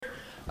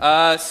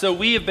So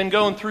we have been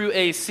going through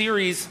a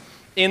series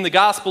in the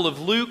Gospel of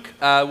Luke,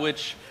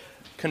 which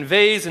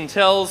conveys and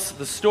tells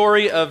the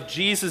story of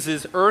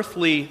Jesus'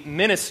 earthly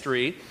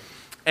ministry.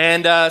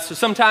 And so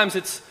sometimes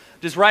it's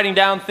just writing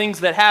down things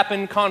that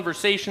happened,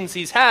 conversations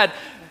he's had.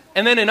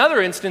 And then in other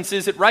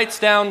instances, it writes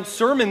down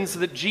sermons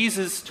that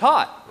Jesus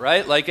taught,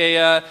 right? Like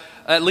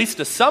at least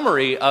a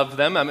summary of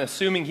them. I'm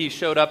assuming he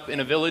showed up in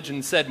a village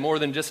and said more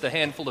than just a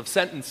handful of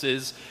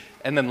sentences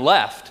and then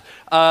left.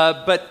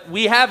 But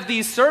we have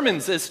these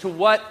sermons as to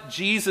what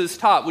Jesus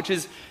taught, which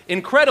is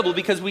incredible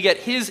because we get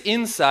his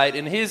insight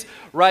and his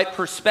right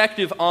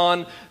perspective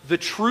on the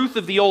truth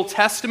of the Old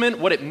Testament,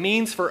 what it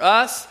means for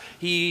us.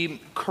 He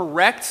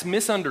corrects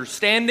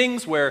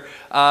misunderstandings where,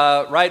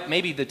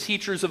 maybe the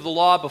teachers of the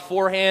law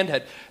beforehand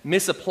had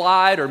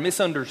misapplied or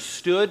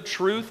misunderstood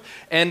truth.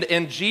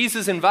 And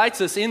Jesus invites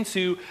us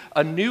into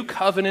a new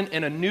covenant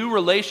and a new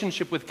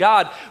relationship with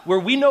God where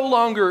we no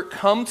longer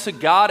come to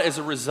God as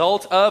a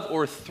result of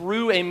or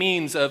through a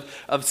means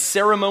of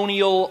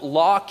ceremonial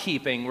law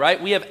keeping,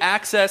 right? We have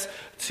access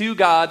to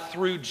God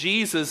through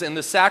Jesus and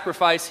the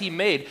sacrifice he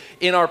made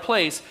in our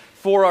place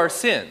for our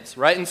sins,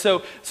 right? And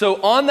so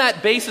on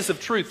that basis of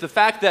truth, the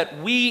fact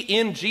that we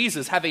in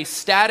Jesus have a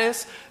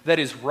status that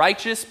is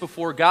righteous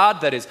before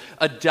God, that is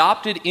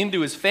adopted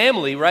into his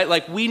family, right?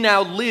 Like we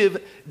now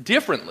live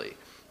differently,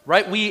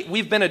 right?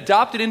 We've been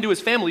adopted into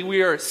his family.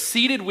 We are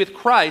seated with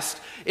Christ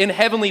in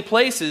heavenly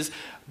places,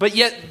 but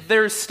yet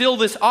there's still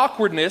this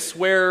awkwardness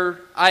where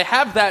I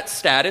have that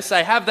status,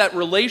 I have that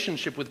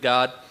relationship with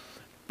God,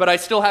 but I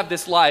still have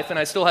this life and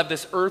I still have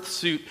this earth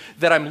suit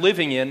that I'm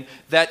living in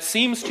that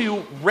seems to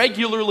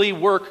regularly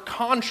work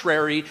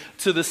contrary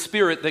to the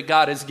spirit that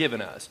God has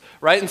given us,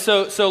 right? And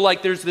so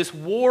there's this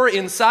war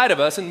inside of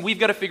us and we've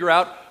got to figure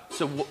out,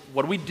 so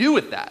what do we do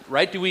with that,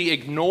 right? Do we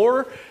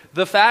ignore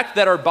the fact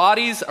that our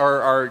bodies,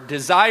 our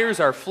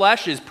desires, our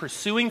flesh is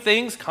pursuing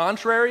things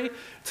contrary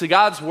to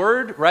God's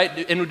word,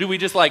 right? And do we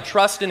just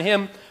trust in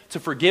him to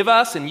forgive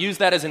us and use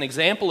that as an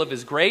example of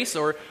his grace?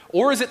 Or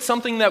is it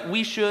something that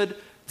we should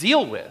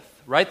deal with,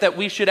 right? That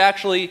we should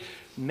actually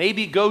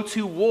maybe go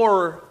to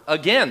war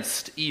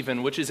against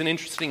even, which is an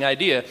interesting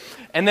idea.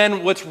 And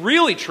then what's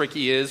really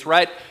tricky is,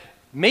 right,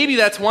 maybe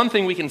that's one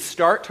thing we can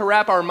start to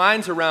wrap our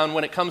minds around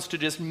when it comes to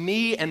just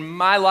me and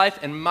my life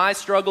and my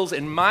struggles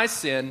and my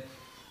sin.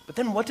 But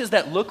then what does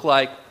that look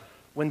like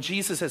when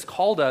Jesus has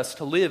called us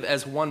to live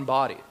as one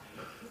body,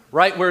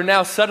 right? Where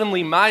now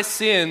suddenly my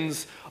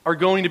sins are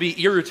going to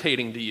be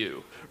irritating to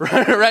you.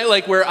 Right?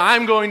 Like where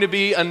I'm going to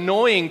be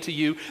annoying to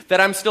you,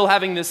 that I'm still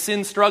having this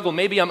sin struggle.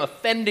 Maybe I'm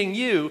offending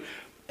you,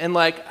 and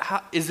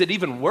is it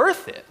even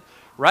worth it?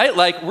 Right?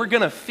 Like we're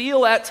going to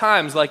feel at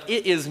times like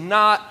it is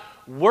not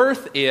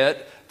worth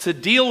it to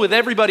deal with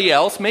everybody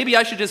else. Maybe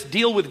I should just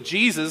deal with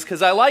Jesus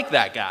because I like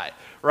that guy.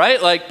 Right?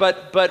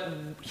 But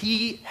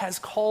he has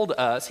called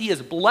us, he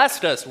has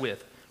blessed us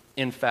with,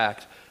 in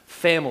fact,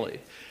 family.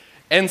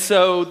 And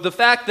so the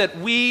fact that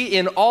we,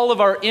 in all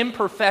of our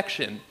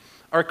imperfection,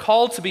 are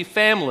called to be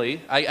family.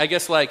 I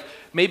guess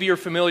maybe you're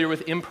familiar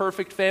with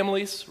imperfect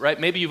families, right?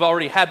 Maybe you've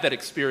already had that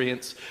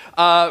experience,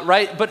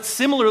 right? But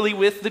similarly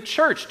with the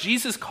church,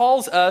 Jesus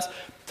calls us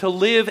to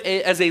live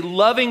as a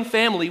loving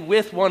family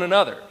with one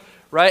another,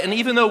 right? And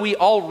even though we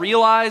all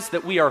realize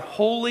that we are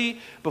holy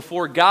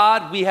before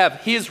God, we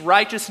have his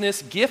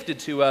righteousness gifted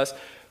to us,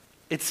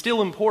 it's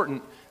still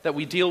important that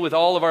we deal with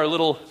all of our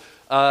little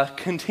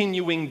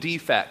continuing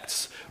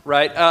defects,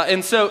 right?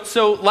 And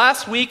so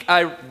last week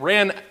I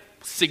ran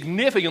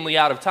significantly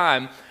out of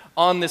time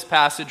on this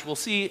passage. We'll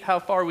see how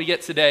far we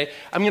get today.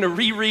 I'm going to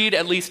reread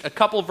at least a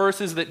couple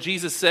verses that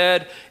Jesus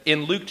said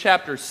in Luke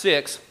chapter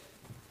 6,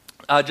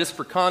 just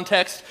for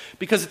context,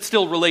 because it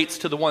still relates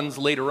to the ones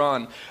later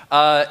on.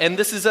 And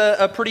this is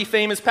a pretty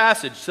famous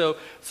passage. So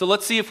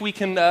let's see if we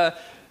can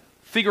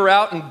figure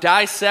out and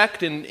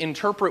dissect and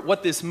interpret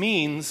what this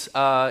means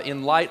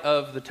in light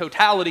of the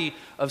totality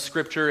of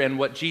Scripture and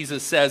what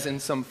Jesus says in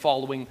some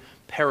following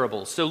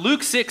parables. So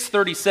Luke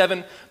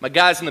 6:37, my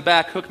guys in the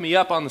back hook me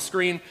up on the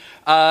screen.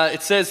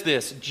 It says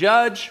this: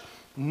 judge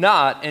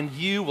not, and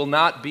you will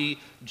not be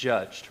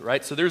judged.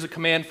 Right? So there's a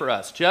command for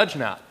us. Judge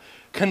not.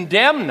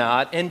 Condemn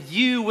not, and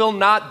you will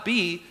not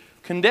be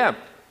condemned.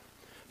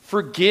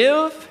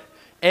 Forgive,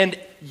 and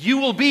you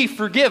will be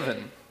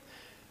forgiven.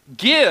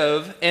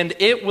 Give, and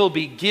it will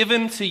be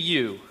given to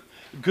you.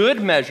 Good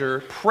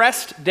measure,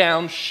 pressed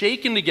down,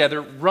 shaken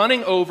together,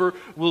 running over,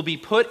 will be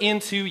put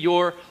into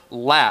your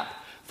lap.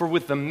 For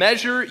with the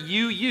measure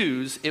you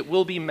use, it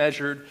will be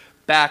measured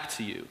back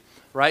to you.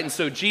 Right? And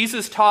so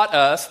Jesus taught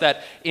us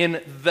that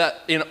in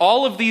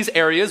all of these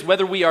areas,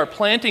 whether we are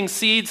planting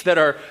seeds that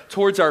are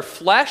towards our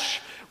flesh,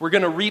 we're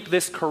going to reap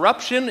this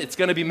corruption, it's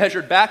going to be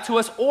measured back to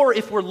us, or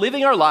if we're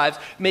living our lives,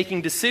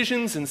 making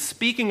decisions and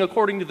speaking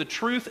according to the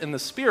truth and the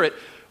Spirit,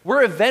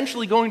 we're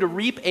eventually going to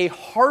reap a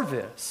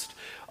harvest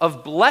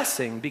of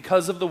blessing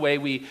because of the way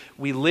we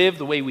live,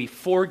 the way we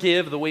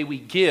forgive, the way we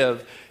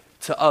give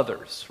to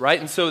others, right?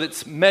 And so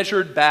it's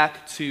measured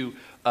back to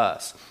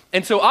us.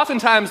 And so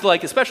oftentimes,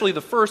 like especially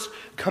the first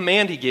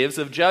command he gives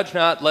of judge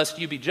not lest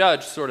you be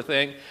judged sort of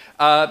thing,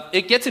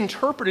 it gets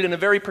interpreted in a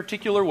very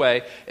particular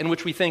way in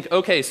which we think,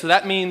 okay, so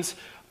that means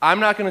I'm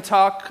not going to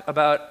talk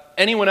about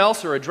anyone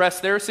else or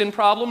address their sin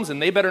problems,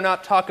 and they better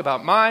not talk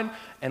about mine,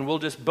 and we'll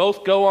just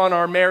both go on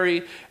our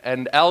merry,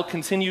 and I'll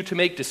continue to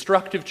make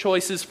destructive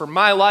choices for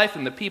my life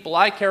and the people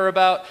I care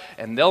about,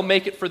 and they'll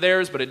make it for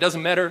theirs, but it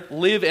doesn't matter.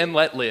 Live and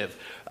let live.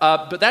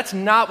 But that's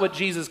not what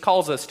Jesus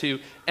calls us to,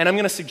 and I'm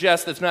going to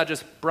suggest that's not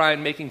just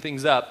Brian making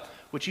things up,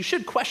 which you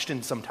should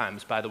question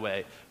sometimes, by the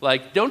way.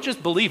 Like, don't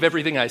just believe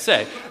everything I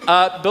say.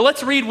 But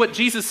let's read what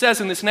Jesus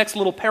says in this next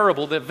little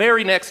parable, the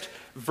very next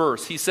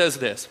verse. He says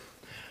this.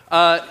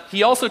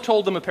 He also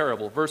told them a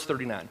parable, verse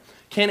 39.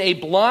 Can a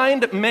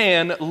blind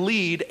man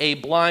lead a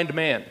blind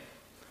man?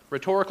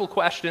 Rhetorical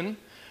question.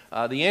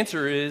 The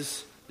answer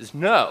is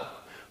no.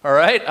 All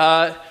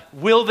right?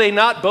 Will they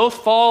not both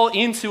fall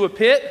into a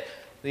pit?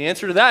 The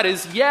answer to that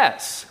is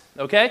yes.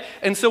 Okay?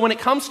 And so when it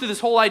comes to this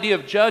whole idea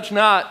of judge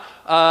not,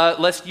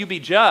 lest you be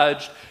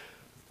judged,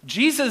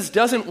 Jesus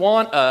doesn't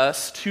want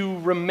us to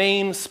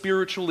remain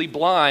spiritually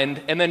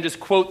blind and then just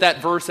quote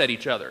that verse at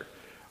each other.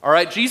 All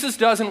right, Jesus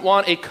doesn't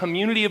want a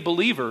community of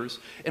believers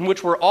in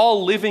which we're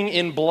all living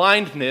in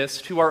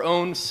blindness to our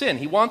own sin.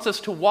 He wants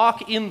us to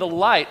walk in the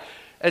light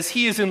as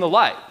he is in the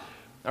light.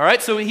 All right,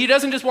 so he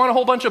doesn't just want a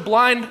whole bunch of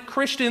blind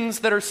Christians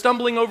that are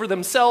stumbling over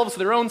themselves,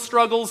 their own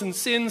struggles and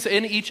sins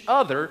and each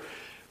other.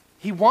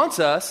 He wants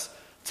us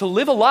to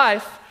live a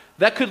life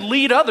that could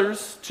lead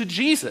others to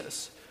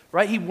Jesus,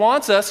 right? He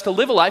wants us to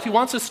live a life. He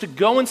wants us to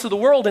go into the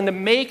world and to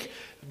make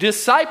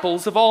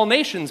disciples of all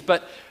nations,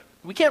 but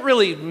we can't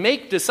really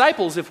make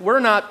disciples if we're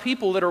not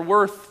people that are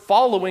worth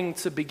following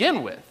to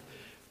begin with,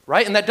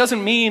 right? And that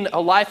doesn't mean a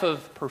life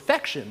of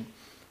perfection.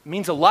 It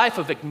means a life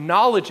of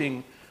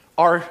acknowledging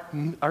our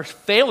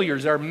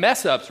failures, our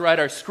mess-ups, right?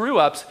 Our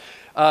screw-ups,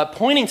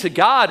 pointing to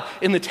God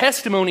in the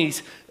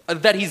testimonies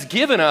that he's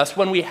given us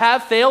when we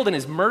have failed, and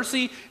his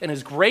mercy and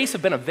his grace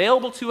have been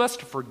available to us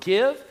to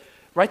forgive,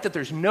 right? That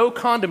there's no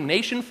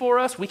condemnation for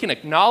us. We can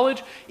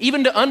acknowledge,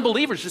 even to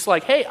unbelievers, just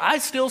like, hey, I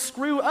still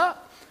screw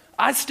up.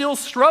 I still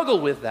struggle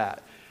with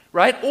that,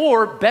 right?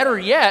 Or better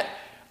yet,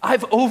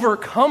 I've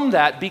overcome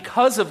that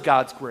because of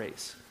God's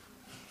grace,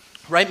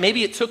 right?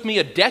 Maybe it took me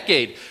a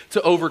decade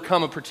to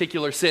overcome a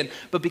particular sin,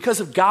 but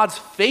because of God's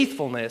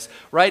faithfulness,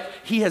 right,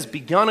 he has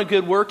begun a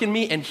good work in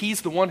me, and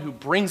he's the one who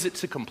brings it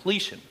to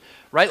completion,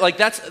 right? Like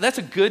that's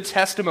a good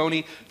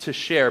testimony to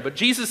share. But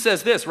Jesus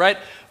says this, right?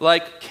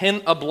 Like,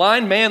 can a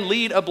blind man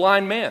lead a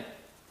blind man,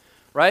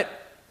 right?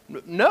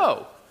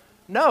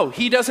 No,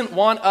 he doesn't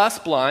want us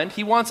blind.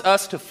 He wants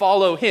us to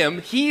follow him.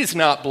 He's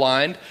not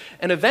blind.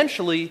 And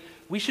eventually,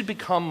 we should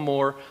become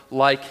more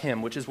like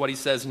him, which is what he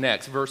says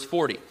next, verse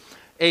 40.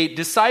 A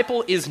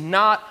disciple is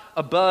not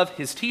above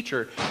his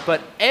teacher,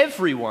 but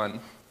everyone,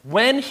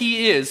 when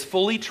he is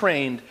fully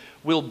trained,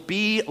 will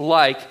be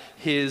like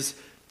his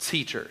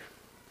teacher.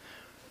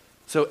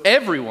 So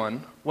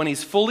everyone, when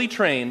he's fully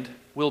trained,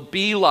 will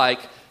be like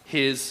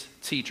his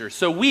teacher.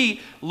 So we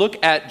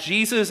look at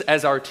Jesus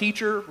as our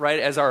teacher,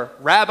 right, as our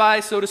rabbi,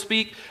 so to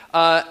speak,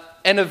 and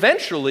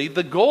eventually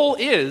the goal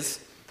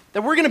is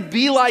that we're going to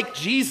be like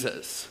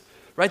Jesus,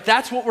 right?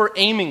 That's what we're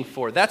aiming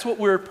for. That's what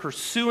we're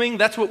pursuing.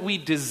 That's what we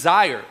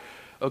desire,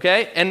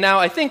 okay? And now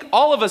I think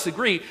all of us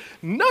agree,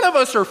 none of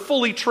us are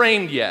fully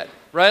trained yet,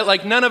 right?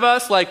 Like none of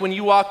us, like when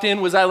you walked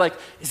in, was I like,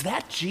 is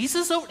that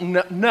Jesus?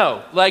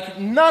 No, like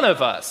none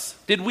of us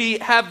did we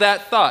have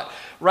that thought,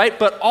 right?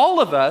 But all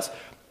of us,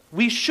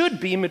 we should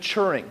be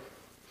maturing.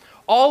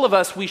 All of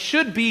us, we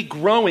should be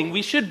growing.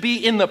 We should be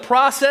in the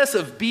process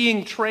of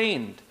being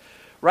trained,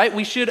 right?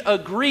 We should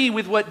agree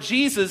with what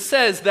Jesus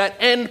says that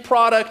end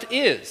product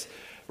is,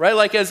 right?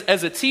 Like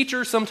as a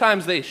teacher,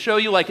 sometimes they show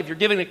you, like if you're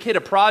giving a kid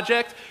a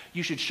project,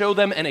 you should show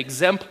them an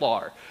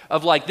exemplar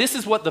of like, this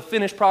is what the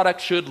finished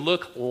product should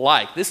look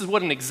like. This is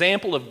what an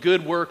example of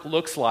good work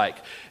looks like.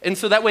 And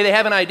so that way they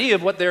have an idea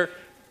of what they're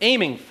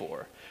aiming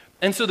for.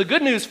 And so the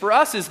good news for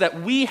us is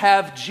that we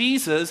have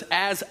Jesus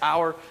as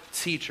our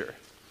teacher.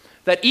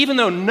 That even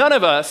though none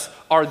of us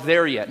are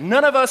there yet,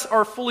 none of us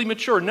are fully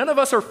mature, none of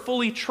us are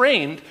fully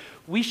trained,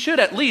 we should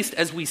at least,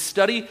 as we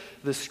study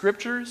the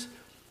scriptures,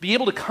 be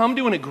able to come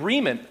to an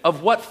agreement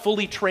of what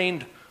fully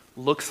trained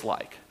looks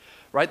like.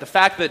 Right? The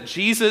fact that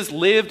Jesus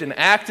lived and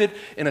acted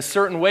in a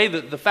certain way,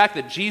 the fact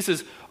that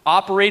Jesus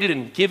operated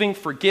in giving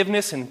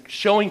forgiveness and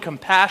showing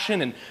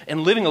compassion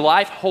and living a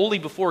life holy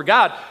before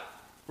God,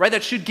 right?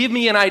 That should give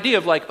me an idea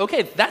of like,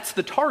 okay, that's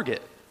the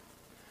target.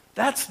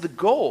 That's the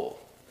goal.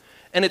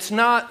 And it's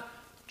not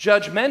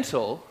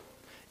judgmental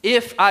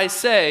if I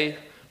say,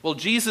 well,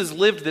 Jesus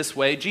lived this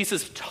way,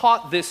 Jesus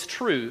taught this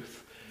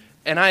truth,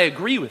 and I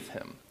agree with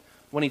him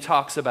when he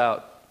talks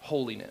about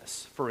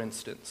holiness, for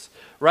instance.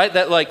 Right?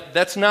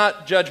 That's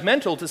not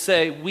judgmental to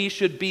say we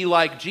should be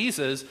like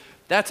Jesus.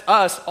 That's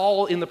us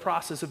all in the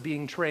process of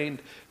being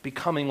trained,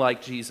 becoming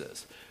like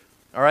Jesus.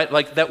 All right?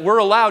 Like that we're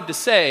allowed to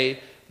say,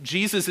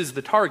 Jesus is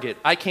the target.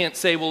 I can't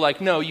say, well, like,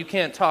 no, you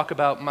can't talk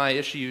about my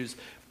issues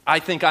I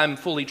think I'm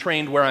fully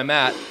trained where I'm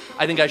at.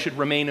 I think I should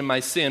remain in my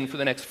sin for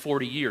the next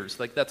 40 years.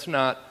 Like, that's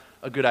not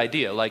a good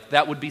idea. Like,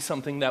 that would be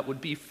something that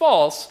would be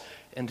false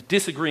and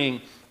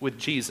disagreeing with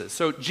Jesus.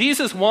 So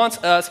Jesus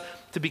wants us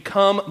to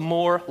become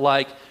more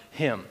like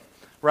him,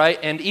 right?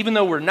 And even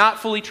though we're not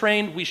fully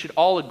trained, we should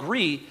all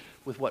agree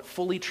with what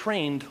fully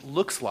trained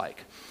looks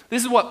like.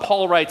 This is what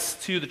Paul writes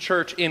to the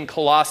church in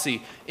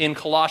Colossae, in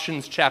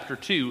Colossians chapter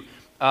 2,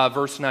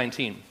 verse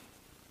 19.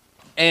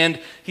 And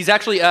he's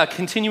actually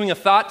continuing a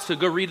thought, so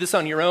go read this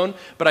on your own,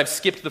 but I've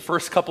skipped the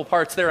first couple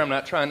parts there. I'm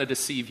not trying to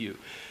deceive you.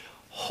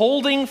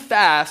 Holding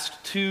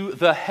fast to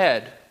the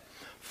head,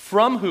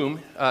 from whom,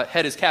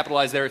 head is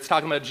capitalized there, it's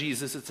talking about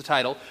Jesus, it's a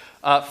title,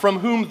 from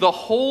whom the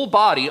whole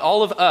body,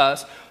 all of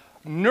us,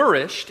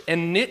 nourished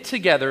and knit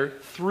together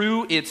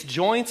through its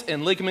joints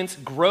and ligaments,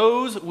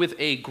 grows with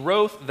a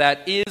growth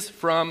that is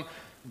from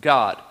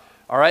God.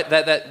 All right,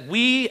 that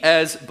we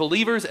as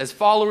believers, as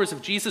followers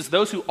of Jesus,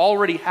 those who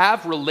already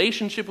have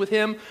relationship with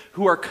him,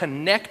 who are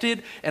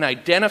connected and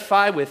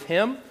identify with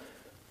him,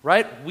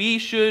 right, we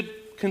should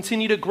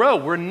continue to grow.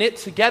 We're knit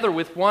together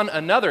with one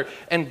another,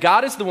 and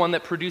God is the one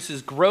that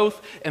produces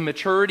growth and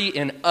maturity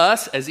in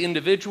us as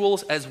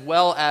individuals as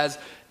well as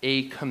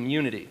a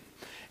community.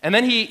 And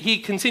then he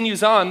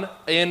continues on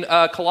in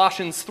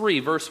Colossians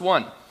 3, verse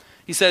 1.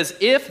 He says,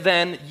 if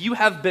then you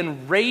have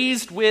been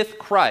raised with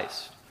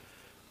Christ.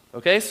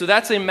 Okay, so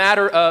that's a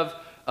matter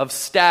of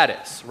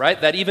status, right?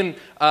 That even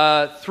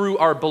through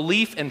our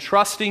belief and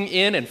trusting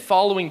in and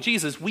following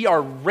Jesus, we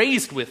are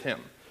raised with him.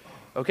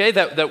 Okay,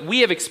 that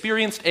we have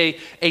experienced a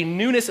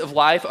newness of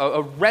life,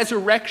 a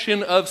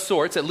resurrection of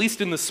sorts, at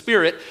least in the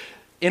spirit,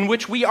 in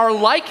which we are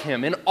like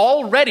him and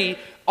already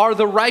are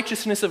the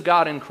righteousness of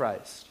God in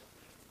Christ.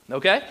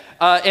 Okay,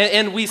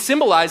 and we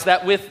symbolize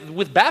that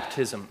with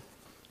baptism,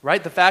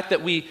 right? The fact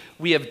that we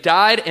have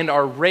died and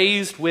are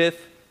raised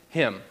with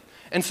him.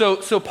 And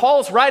so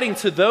Paul's writing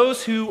to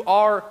those who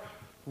are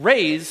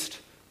raised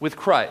with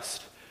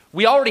Christ.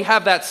 We already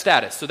have that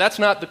status, so that's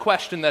not the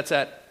question that's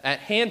at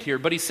hand here,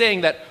 but he's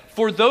saying that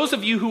for those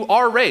of you who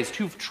are raised,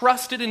 who've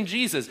trusted in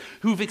Jesus,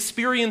 who've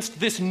experienced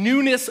this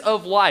newness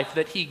of life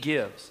that he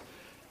gives,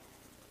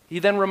 he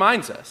then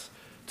reminds us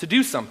to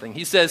do something.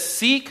 He says,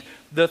 seek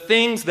the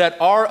things that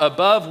are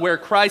above where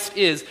Christ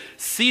is,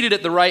 seated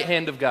at the right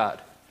hand of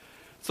God.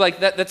 It's like,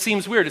 that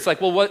seems weird. It's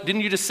like, well, what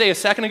didn't you just say a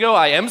second ago?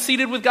 I am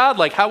seated with God?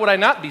 Like, how would I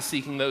not be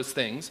seeking those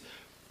things?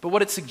 But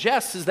what it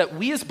suggests is that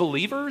we as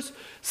believers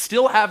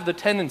still have the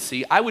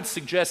tendency, I would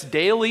suggest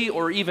daily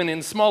or even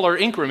in smaller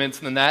increments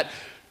than that,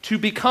 to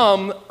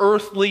become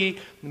earthly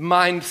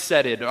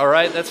mindseted, all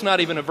right? That's not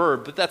even a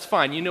verb, but that's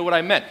fine. You know what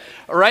I meant,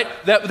 all right?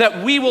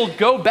 That we will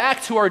go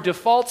back to our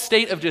default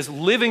state of just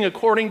living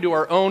according to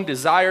our own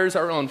desires,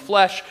 our own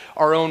flesh,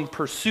 our own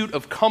pursuit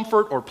of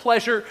comfort or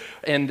pleasure,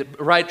 and,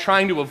 right,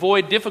 trying to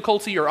avoid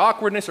difficulty or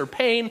awkwardness or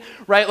pain,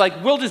 right?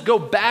 Like, we'll just go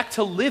back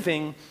to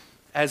living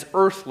as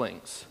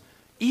earthlings,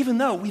 even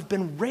though we've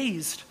been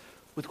raised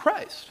with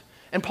Christ.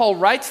 And Paul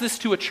writes this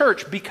to a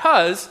church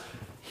because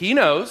he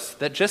knows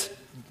that just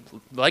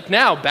like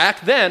now,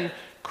 back then,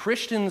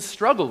 Christians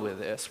struggle with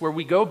this, where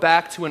we go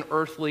back to an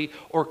earthly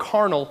or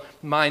carnal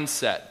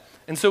mindset.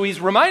 And so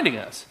he's reminding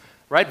us,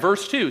 right?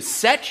 Verse 2,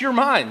 set your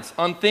minds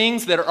on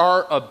things that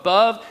are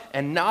above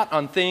and not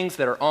on things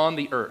that are on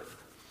the earth.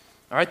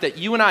 All right, that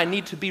you and I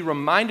need to be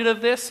reminded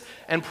of this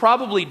and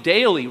probably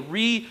daily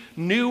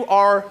renew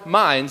our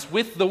minds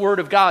with the Word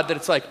of God, that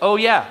it's like, oh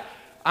yeah,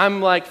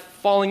 I'm like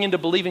falling into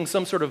believing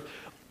some sort of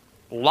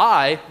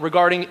lie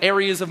regarding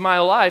areas of my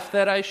life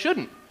that I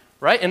shouldn't.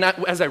 Right? And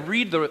as I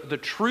read the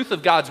truth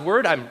of God's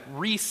word, I'm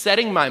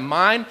resetting my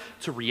mind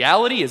to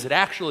reality as it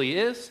actually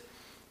is.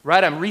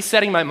 Right? I'm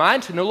resetting my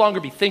mind to no longer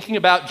be thinking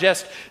about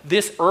just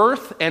this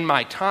earth and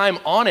my time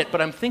on it,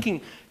 but I'm thinking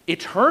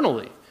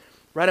eternally.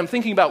 Right? I'm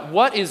thinking about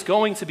what is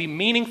going to be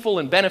meaningful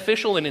and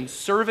beneficial and in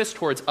service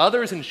towards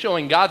others and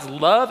showing God's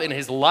love and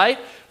his light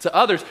to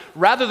others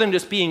rather than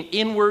just being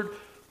inward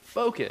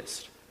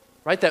focused.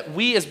 Right? That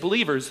we as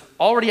believers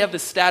already have the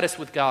status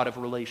with God of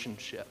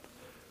relationship.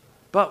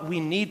 But we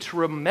need to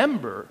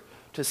remember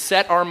to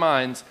set our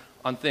minds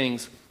on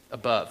things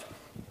above.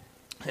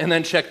 And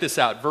then check this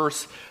out,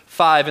 verse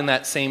 5 in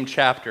that same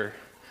chapter.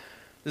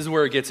 This is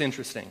where it gets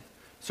interesting.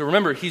 So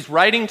remember, he's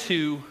writing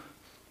to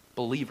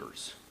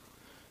believers,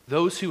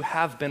 those who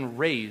have been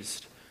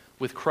raised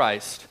with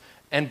Christ,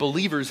 and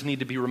believers need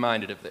to be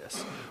reminded of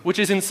this, which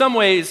is in some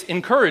ways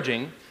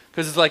encouraging,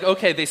 because it's like,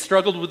 okay, they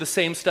struggled with the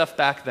same stuff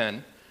back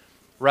then,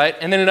 right?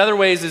 And then in other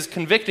ways is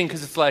convicting,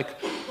 because it's like,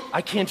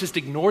 I can't just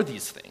ignore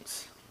these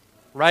things,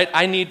 right?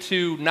 I need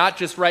to not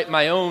just write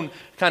my own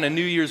kind of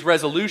New Year's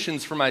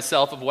resolutions for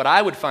myself of what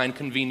I would find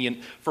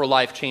convenient for a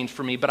life change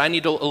for me, but I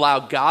need to allow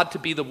God to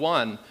be the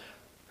one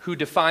who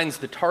defines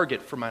the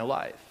target for my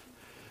life.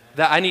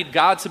 That I need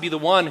God to be the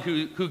one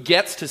who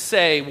gets to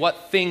say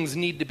what things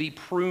need to be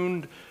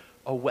pruned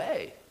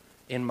away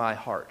in my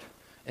heart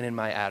and in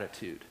my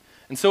attitude.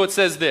 And so it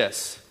says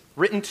this,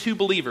 written to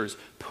believers,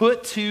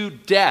 put to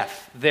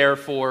death,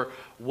 therefore,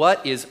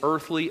 what is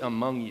earthly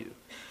among you.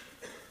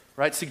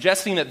 right?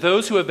 Suggesting that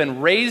those who have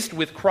been raised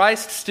with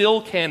Christ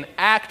still can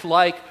act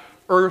like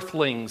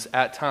earthlings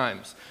at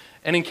times.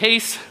 And in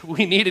case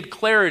we needed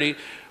clarity,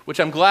 which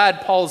I'm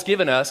glad Paul's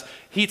given us,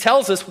 he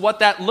tells us what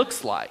that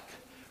looks like,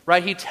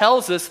 right? He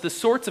tells us the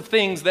sorts of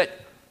things that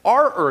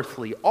are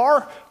earthly,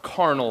 are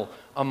carnal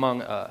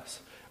among us,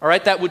 all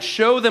right, that would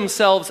show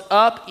themselves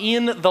up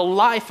in the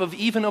life of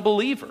even a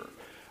believer.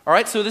 All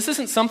right, so this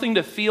isn't something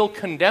to feel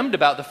condemned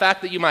about, the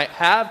fact that you might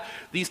have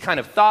these kind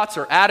of thoughts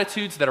or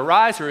attitudes that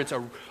arise, or it's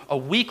a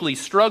weekly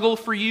struggle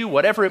for you,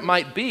 whatever it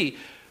might be,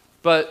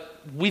 but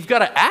we've got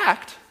to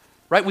act,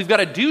 right? We've got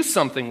to do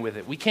something with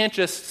it. We can't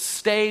just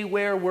stay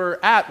where we're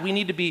at. We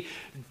need to be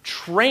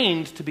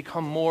trained to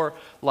become more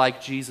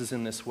like Jesus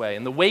in this way.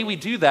 And the way we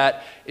do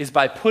that is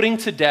by putting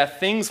to death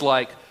things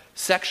like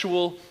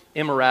sexual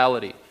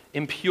immorality,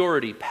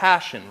 impurity,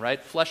 passion,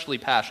 right? Fleshly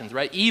passions,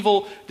 right?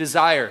 Evil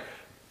desire,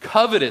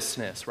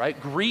 covetousness, right?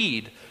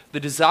 Greed, the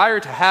desire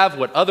to have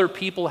what other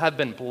people have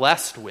been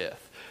blessed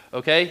with,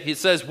 okay? He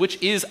says,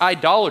 which is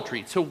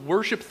idolatry, to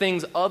worship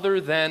things other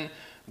than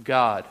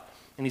God.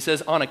 And he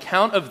says, on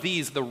account of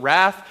these, the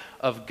wrath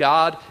of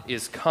God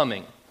is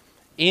coming.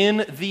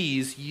 In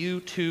these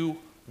you too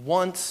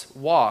once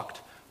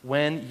walked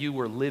when you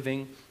were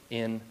living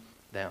in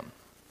them.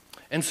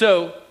 And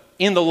so,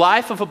 in the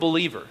life of a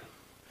believer,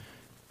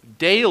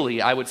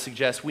 daily, I would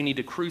suggest we need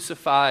to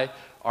crucify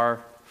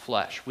our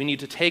flesh. We need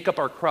to take up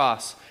our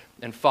cross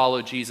and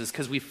follow Jesus,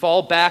 because we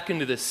fall back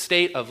into this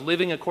state of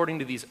living according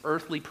to these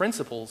earthly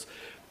principles,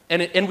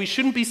 and we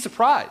shouldn't be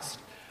surprised,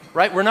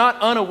 right? We're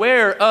not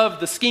unaware of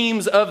the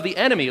schemes of the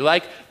enemy.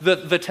 Like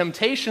the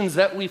temptations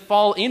that we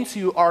fall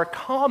into are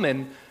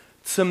common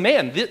to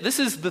man. This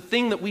is the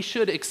thing that we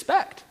should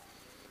expect.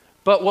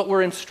 But what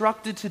we're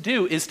instructed to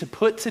do is to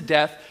put to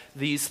death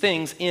these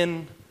things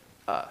in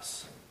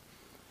us.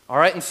 All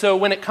right, and so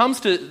when it comes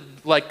to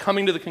like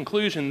coming to the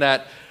conclusion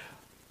that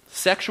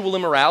sexual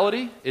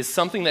immorality is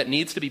something that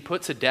needs to be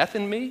put to death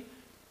in me,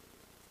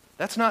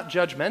 that's not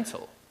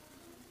judgmental.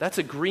 That's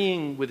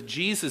agreeing with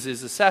Jesus'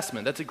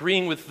 assessment. That's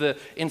agreeing with the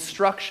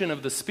instruction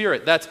of the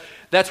Spirit.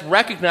 That's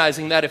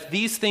recognizing that if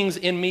these things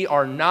in me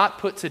are not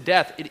put to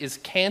death, it is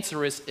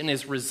cancerous and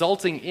is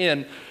resulting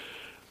in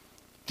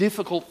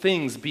difficult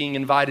things being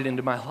invited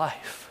into my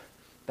life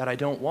that I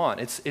don't want.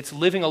 It's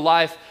living a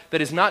life that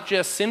is not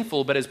just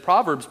sinful, but as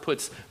Proverbs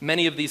puts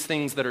many of these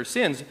things that are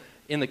sins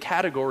in the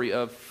category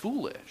of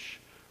foolish,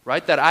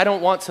 right? That I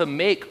don't want to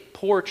make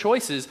poor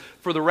choices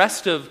for the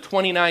rest of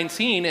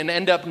 2019 and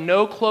end up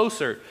no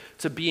closer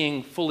to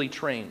being fully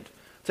trained,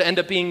 to end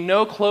up being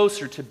no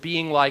closer to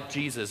being like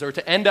Jesus, or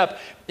to end up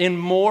in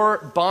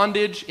more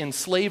bondage and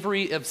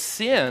slavery of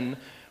sin,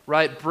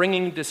 right?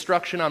 Bringing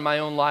destruction on my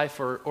own life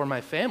or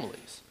my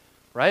family's,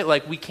 right?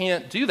 Like we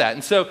can't do that.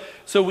 And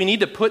so we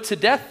need to put to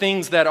death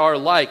things that are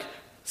like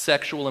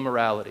sexual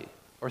immorality,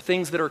 or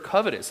things that are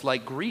covetous,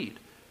 like greed.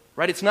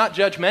 Right? It's not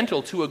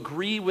judgmental to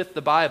agree with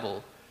the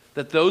Bible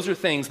that those are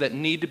things that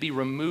need to be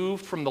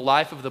removed from the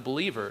life of the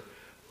believer,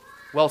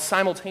 while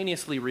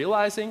simultaneously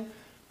realizing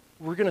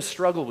we're going to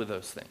struggle with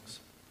those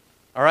things.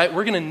 All right?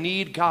 We're going to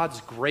need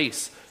God's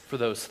grace for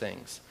those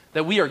things.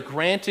 That we are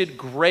granted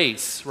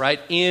grace,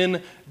 right,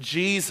 in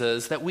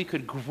Jesus, that we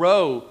could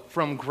grow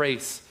from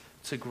grace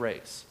to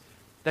grace.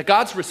 That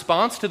God's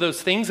response to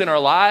those things in our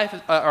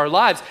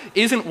lives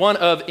isn't one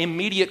of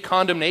immediate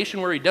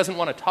condemnation where he doesn't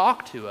want to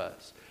talk to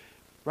us.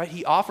 Right?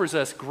 He offers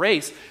us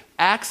grace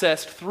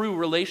accessed through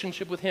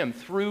relationship with him,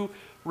 through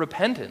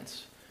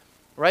repentance.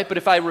 Right? But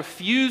if I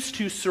refuse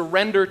to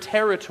surrender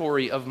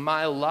territory of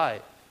my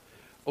life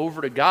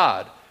over to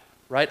God,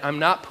 right, I'm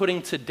not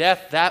putting to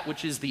death that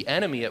which is the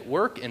enemy at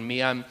work in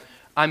me.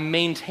 I'm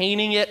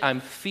maintaining it, I'm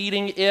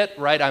feeding it,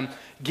 right? I'm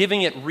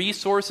giving it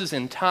resources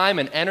and time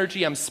and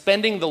energy. I'm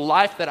spending the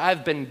life that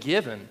I've been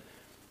given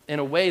in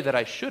a way that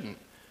I shouldn't.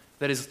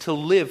 That is to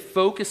live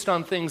focused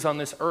on things on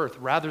this earth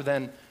rather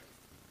than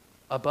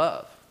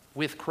above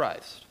with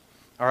Christ.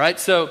 All right,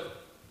 so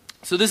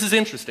this is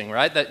interesting,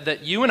 right?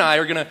 That you and I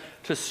are going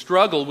to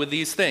struggle with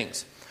these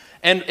things.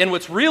 And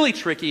what's really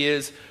tricky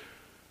is,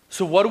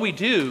 so what do we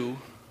do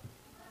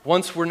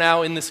once we're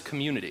now in this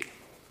community?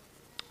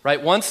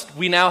 Right? Once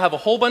we now have a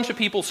whole bunch of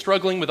people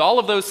struggling with all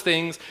of those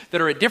things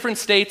that are at different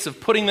states of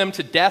putting them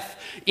to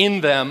death in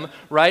them,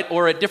 right?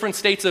 Or at different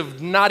states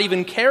of not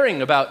even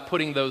caring about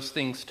putting those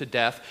things to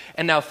death,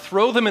 and now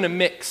throw them in a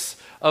mix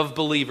of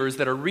believers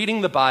that are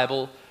reading the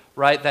Bible,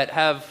 right, that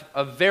have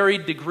a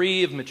varied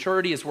degree of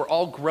maturity as we're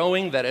all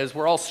growing, that as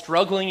we're all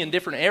struggling in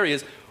different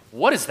areas,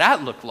 what does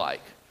that look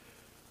like?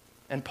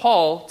 And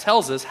Paul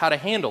tells us how to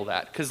handle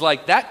that, because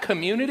like that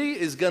community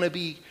is going to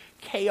be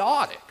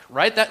chaotic,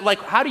 right? That like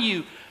how do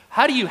you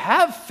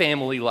have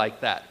family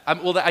like that?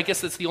 I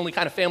guess that's the only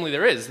kind of family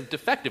there is, the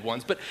defective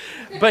ones.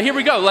 But here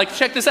we go. Like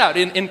check this out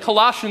in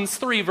Colossians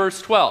 3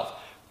 verse 12.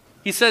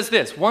 He says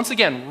this, once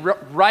again,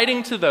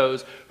 writing to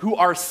those who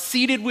are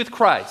seated with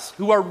Christ,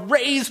 who are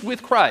raised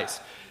with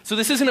Christ. So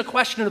this isn't a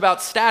question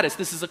about status.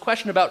 This is a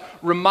question about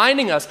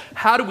reminding us,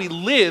 how do we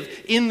live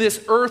in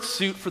this earth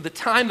suit for the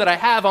time that I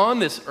have on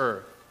this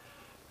earth,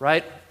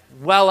 right?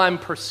 while I'm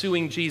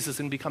pursuing Jesus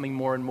and becoming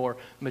more and more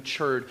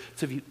matured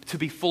to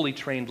be fully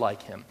trained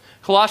like him.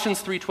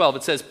 Colossians 3:12,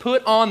 it says,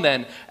 "Put on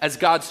then as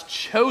God's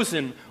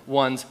chosen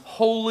ones,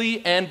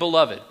 holy and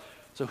beloved."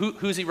 So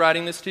who's he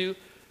writing this to?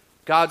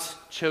 God's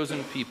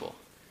chosen people.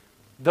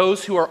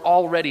 Those who are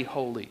already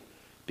holy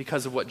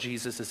because of what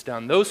Jesus has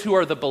done. Those who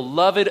are the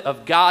beloved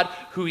of God,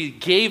 who he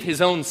gave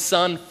his own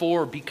son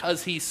for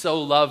because he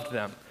so loved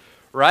them.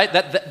 Right?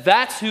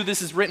 That's who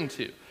this is written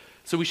to.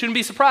 So we shouldn't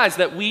be surprised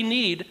that we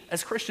need,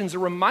 as Christians, a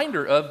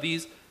reminder of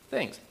these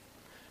things.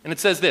 And it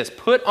says this,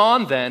 "Put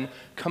on then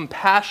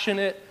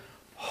compassionate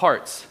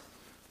hearts,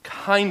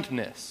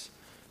 kindness,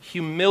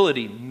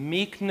 humility,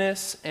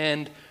 meekness,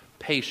 and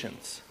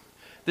patience."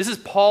 This is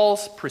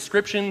Paul's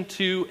prescription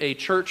to a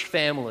church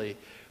family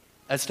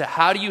as to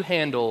how do you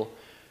handle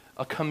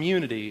a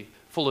community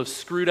full of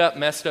screwed up,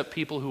 messed up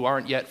people who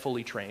aren't yet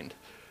fully trained.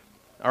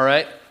 All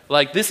right?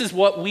 Like, this is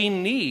what we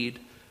need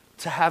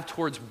to have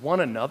towards one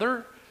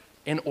another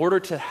in order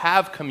to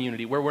have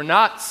community, where we're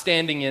not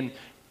standing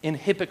in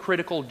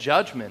hypocritical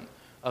judgment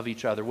of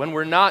each other, when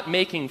we're not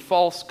making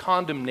false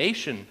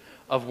condemnation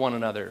of one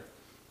another.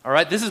 All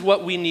right? This is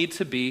what we need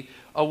to be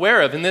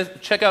aware of. And then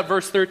check out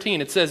verse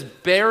 13. It says,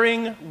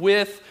 "Bearing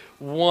with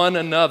one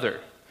another.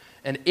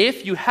 And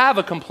if you have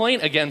a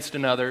complaint against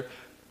another,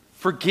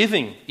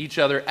 forgiving each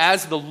other,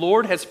 as the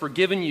Lord has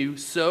forgiven you,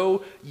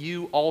 so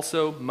you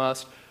also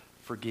must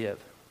forgive."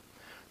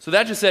 So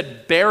that just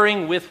said,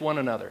 bearing with one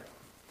another.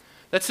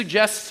 That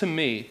suggests to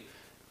me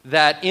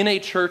that in a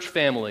church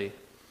family,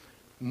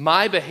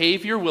 my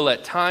behavior will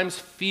at times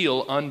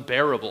feel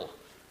unbearable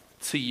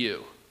to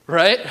you,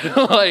 right?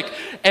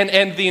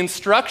 and the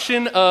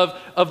instruction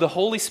of the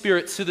Holy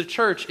Spirit to the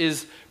church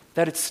is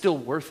that it's still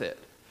worth it,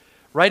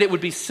 right? It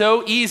would be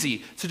so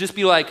easy to just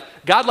be like,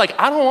 God,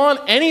 I don't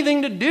want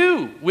anything to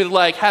do with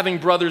having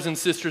brothers and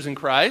sisters in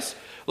Christ.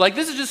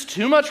 This is just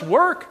too much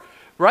work.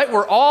 Right?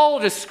 We're all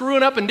just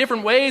screwing up in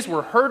different ways.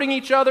 We're hurting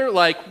each other.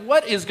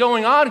 What is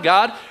going on,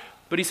 God?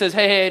 But he says,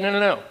 hey,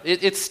 no.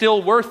 It's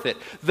still worth it.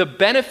 The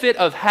benefit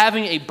of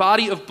having a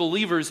body of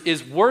believers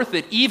is worth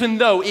it, even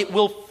though it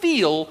will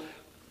feel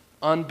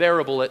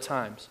unbearable at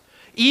times.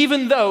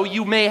 Even though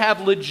you may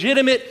have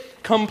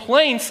legitimate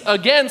complaints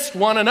against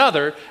one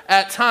another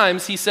at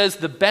times, he says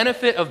the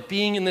benefit of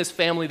being in this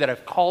family that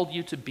I've called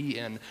you to be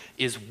in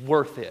is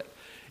worth it.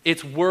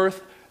 It's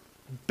worth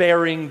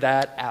bearing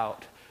that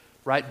out.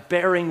 Right?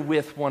 Bearing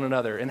with one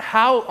another. And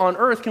how on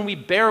earth can we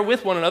bear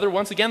with one another?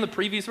 Once again, the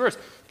previous verse.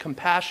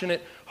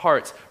 Compassionate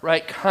hearts,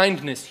 right?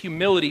 Kindness,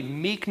 humility,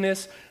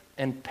 meekness,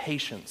 and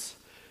patience.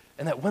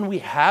 And that when we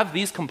have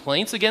these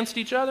complaints against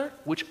each other,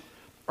 which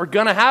are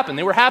going to happen.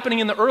 They were happening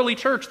in the early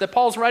church that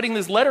Paul's writing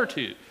this letter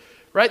to.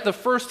 Right? The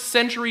first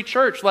century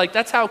church.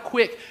 That's how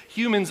quick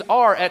humans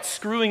are at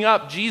screwing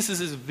up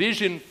Jesus'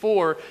 vision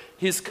for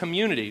his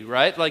community.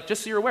 Right?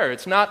 Just so you're aware,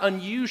 it's not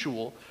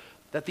unusual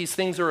that these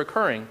things are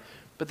occurring.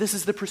 But this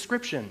is the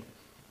prescription,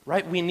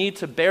 right? We need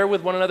to bear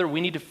with one another. We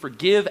need to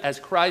forgive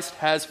as Christ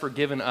has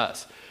forgiven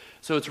us.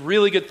 So it's a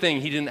really good thing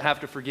he didn't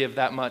have to forgive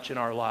that much in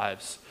our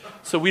lives.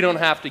 So we don't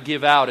have to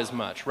give out as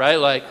much,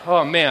 right?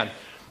 Oh man,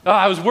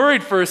 I was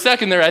worried for a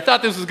second there. I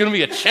thought this was going to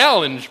be a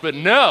challenge, but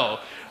no.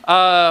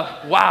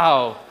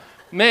 Wow.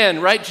 Man,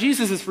 right?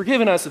 Jesus has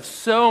forgiven us of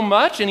so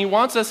much, and he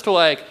wants us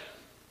to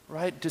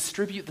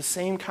distribute the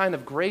same kind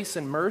of grace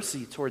and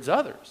mercy towards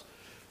others.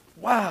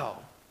 Wow.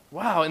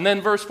 And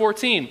then verse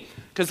 14,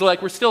 because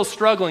we're still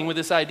struggling with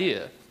this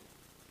idea.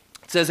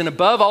 It says, "And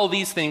above all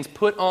these things,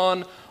 put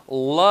on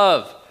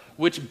love,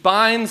 which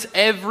binds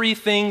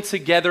everything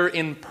together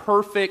in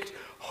perfect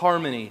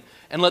harmony.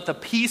 And let the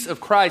peace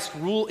of Christ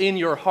rule in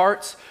your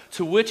hearts,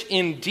 to which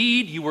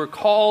indeed you were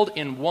called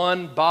in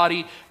one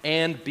body,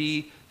 and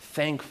be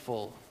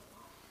thankful."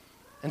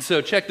 And so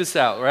check this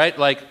out, right?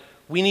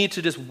 We need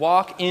to just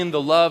walk in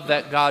the love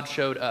that God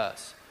showed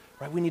us.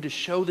 Right? We need to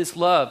show this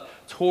love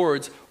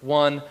towards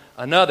one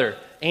another.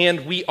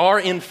 And we are,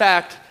 in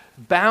fact,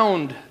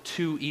 bound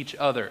to each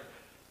other.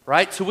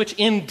 Right? To which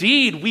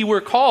indeed we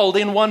were called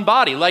in one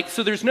body.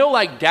 So there's no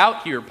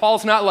doubt here.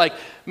 Paul's not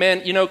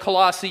man,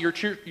 Colossae, your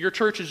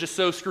church is just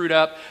so screwed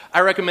up. I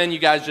recommend you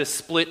guys just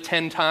split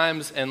 10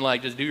 times and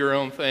just do your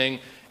own thing.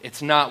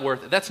 It's not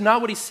worth it. That's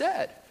not what he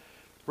said.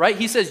 Right?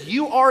 He says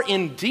you are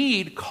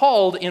indeed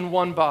called in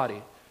one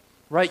body.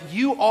 Right?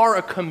 You are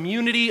a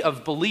community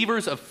of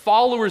believers, of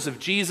followers of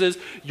Jesus.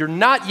 You're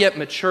not yet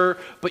mature,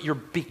 but you're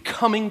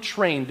becoming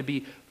trained to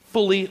be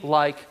fully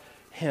like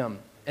him.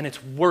 And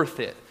it's worth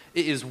it.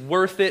 It is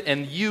worth it,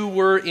 and you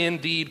were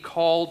indeed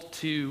called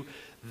to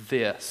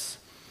this.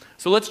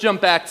 So let's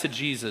jump back to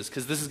Jesus,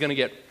 because this is going to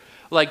get...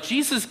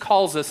 Jesus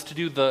calls us to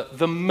do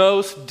the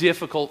most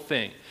difficult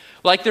thing.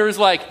 There's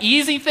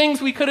easy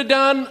things we could have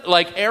done,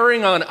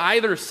 erring on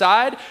either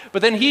side,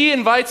 but then he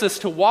invites us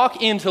to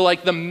walk into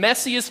the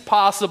messiest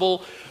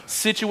possible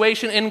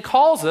situation and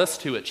calls us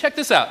to it. Check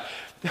this out.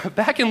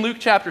 Back in Luke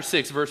chapter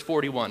 6, verse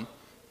 41.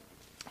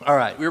 All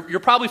right, you're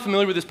probably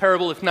familiar with this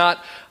parable. If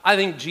not, I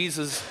think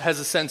Jesus has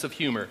a sense of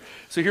humor.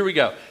 So here we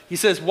go. He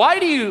says, "Why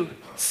do you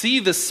see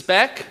the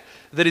speck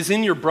that is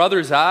in your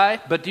brother's eye,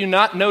 but do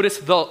not notice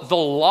the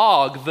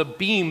log, the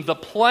beam, the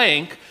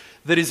plank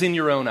that is in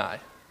your own eye?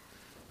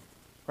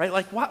 Right?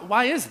 Like,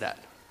 why is that?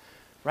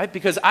 Right?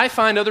 Because I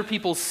find other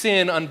people's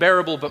sin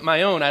unbearable, but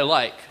my own I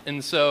like.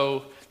 And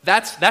so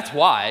that's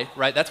why,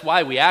 right? That's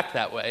why we act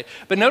that way.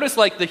 But notice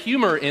like the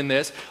humor in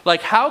this,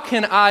 like how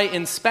can I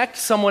inspect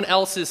someone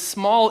else's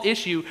small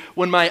issue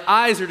when my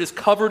eyes are just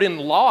covered in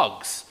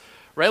logs?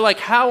 Right? Like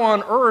how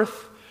on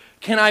earth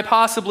can I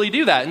possibly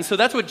do that? And so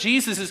that's what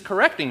Jesus is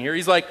correcting here.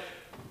 He's like,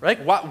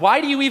 right? Why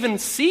do you even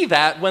see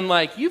that when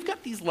like you've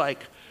got these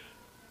like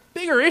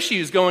bigger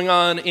issues going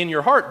on in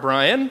your heart,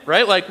 Brian,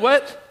 right? Like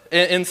what?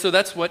 And so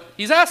that's what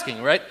he's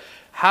asking, right?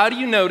 How do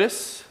you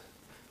notice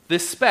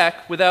this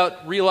speck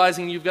without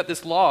realizing you've got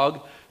this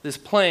log, this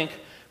plank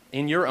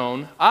in your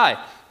own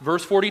eye?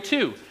 Verse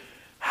 42,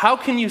 how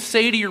can you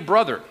say to your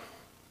brother,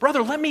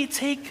 let me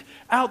take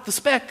out the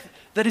speck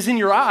that is in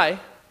your eye,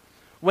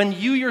 when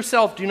you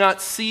yourself do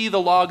not see the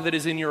log that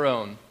is in your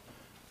own?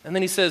 And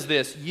then he says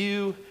this,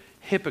 you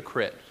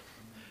hypocrite.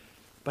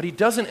 But he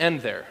doesn't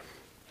end there,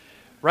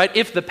 right?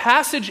 If the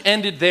passage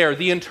ended there,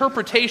 the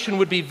interpretation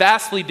would be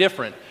vastly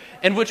different,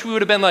 in which we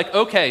would have been like,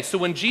 okay, so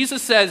when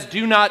Jesus says,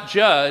 do not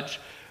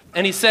judge,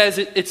 and he says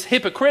it's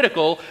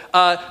hypocritical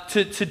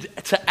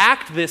to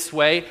act this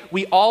way,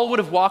 we all would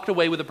have walked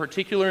away with a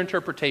particular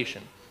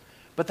interpretation.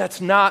 But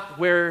that's not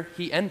where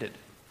he ended.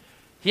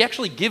 He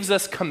actually gives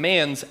us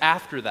commands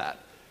after that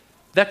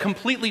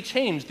completely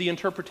change the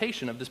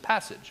interpretation of this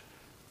passage.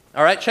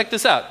 All right, check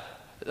this out.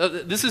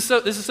 This is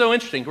so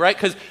interesting, right?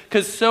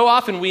 Because so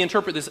often we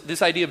interpret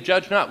this idea of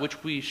judge not,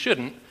 which we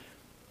shouldn't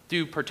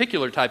do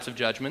particular types of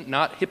judgment,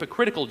 not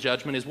hypocritical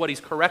judgment is what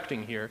he's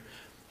correcting here.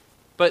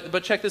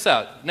 But check this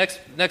out.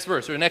 Next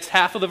verse, or next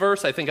half of the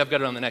verse, I think I've got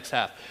it on the next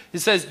half. It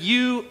says,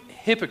 you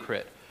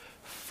hypocrite,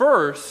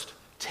 first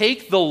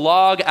take the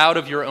log out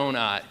of your own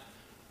eye.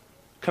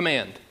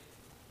 Command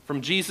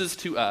from Jesus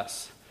to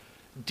us.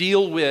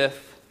 Deal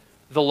with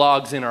the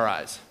logs in our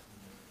eyes.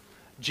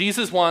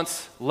 Jesus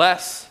wants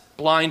less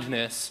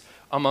blindness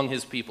among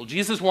his people.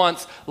 Jesus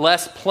wants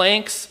less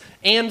planks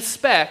and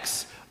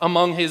specks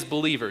among his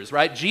believers,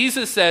 right?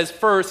 Jesus says,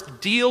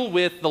 first, deal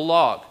with the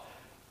log,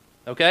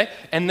 okay?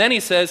 And then he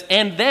says,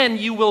 and then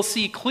you will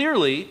see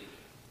clearly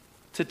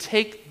to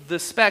take the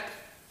speck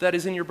that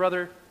is in your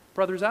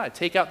brother's eye.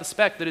 Take out the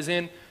speck that is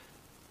in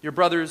your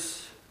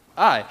brother's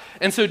eye.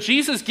 And so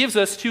Jesus gives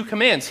us two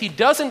commands. He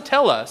doesn't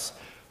tell us,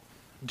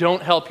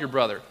 don't help your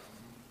brother.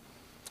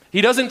 He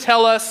doesn't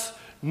tell us,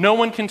 no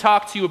one can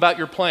talk to you about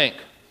your plank.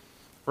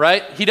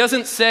 Right? He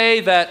doesn't say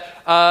that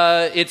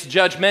it's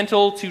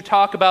judgmental to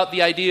talk about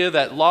the idea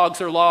that logs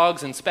are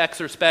logs and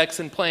specks are specks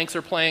and planks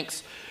are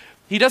planks.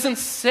 He doesn't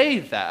say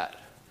that.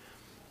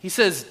 He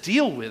says,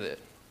 deal with it.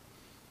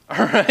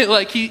 All right?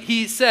 Like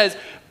he says,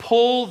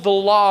 pull the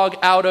log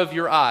out of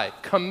your eye.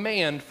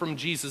 Command from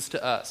Jesus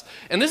to us.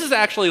 And this is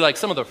actually like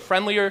some of the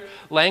friendlier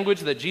language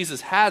that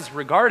Jesus has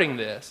regarding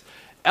this.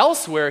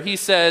 Elsewhere, he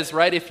says,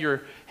 right, if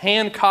your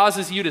hand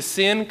causes you to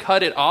sin,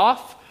 cut it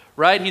off.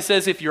 Right? He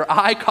says if your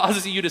eye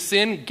causes you to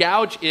sin,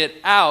 gouge it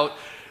out.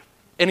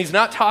 And he's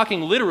not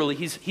talking literally.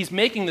 He's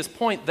making this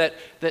point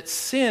that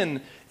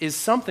sin is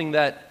something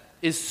that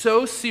is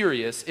so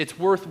serious, it's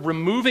worth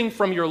removing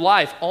from your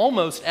life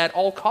almost at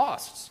all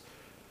costs.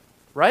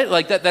 Right?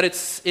 Like that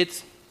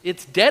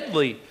it's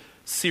deadly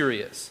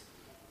serious.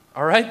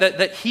 All right?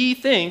 That he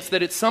thinks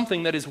that it's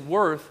something that is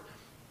worth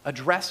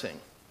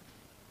addressing.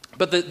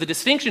 But the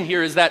distinction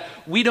here is that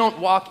we don't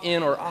walk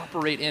in or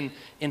operate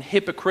in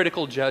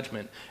hypocritical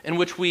judgment, in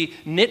which we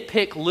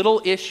nitpick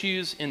little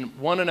issues in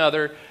one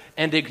another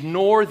and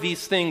ignore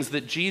these things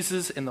that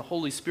Jesus and the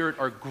Holy Spirit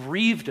are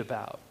grieved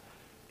about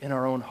in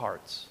our own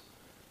hearts.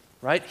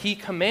 Right? He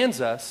commands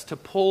us to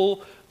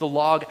pull the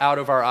log out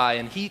of our eye,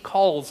 and he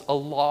calls a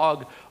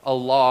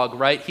log,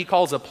 right? He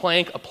calls a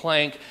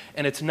plank,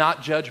 and it's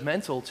not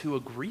judgmental to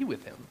agree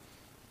with him.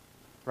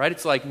 Right?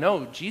 It's like,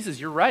 no, Jesus,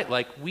 you're right.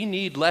 Like, we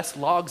need less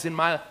logs in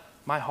my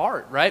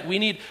heart, right? We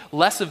need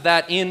less of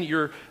that in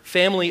your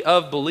family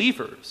of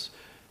believers.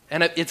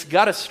 And it's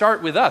got to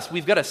start with us.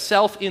 We've got to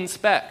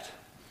self-inspect.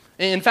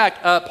 In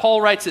fact,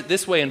 Paul writes it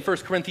this way in 1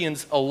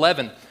 Corinthians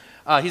 11.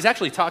 He's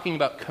actually talking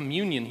about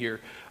communion here.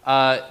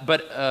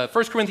 But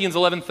 1 Corinthians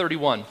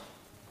 11:31,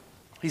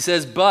 he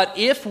says, but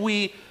if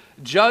we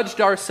judged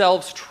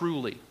ourselves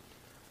truly,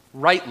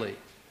 rightly,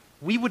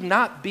 we would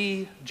not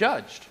be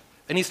judged.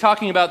 And he's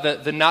talking about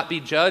the not be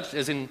judged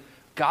as in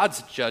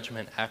God's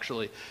judgment,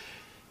 actually.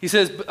 He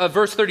says,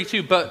 verse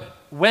 32, but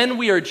when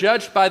we are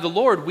judged by the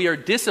Lord, we are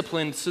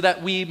disciplined so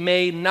that we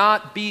may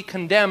not be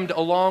condemned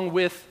along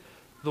with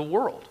the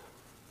world.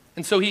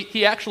 And so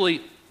he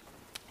actually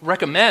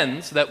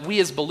recommends that we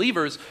as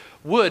believers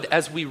would,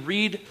 as we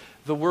read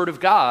the Word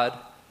of God,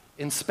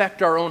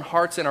 inspect our own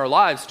hearts and our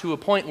lives to a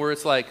point where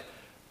it's like,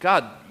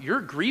 God, you're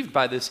grieved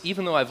by this,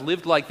 even though I've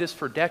lived like this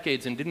for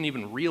decades and didn't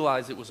even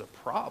realize it was a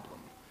problem.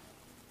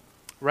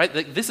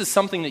 Right? This is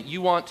something that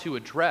you want to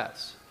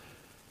address.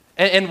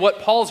 And what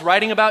Paul's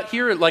writing about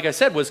here, like I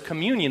said, was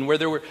communion, where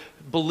there were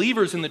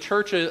believers in the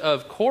church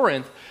of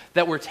Corinth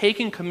that were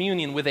taking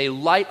communion with a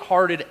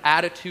lighthearted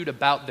attitude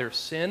about their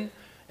sin,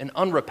 an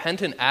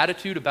unrepentant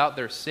attitude about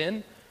their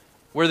sin,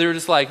 where they're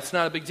just like, it's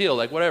not a big deal,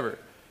 like whatever.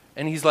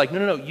 And he's like,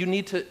 no, you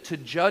need to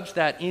judge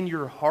that in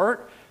your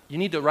heart. You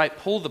need to,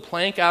 pull the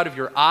plank out of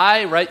your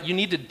eye, right? You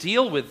need to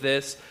deal with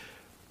this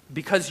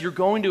because you're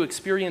going to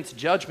experience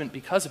judgment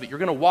because of it. You're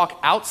going to walk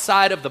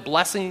outside of the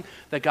blessing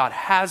that God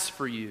has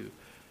for you.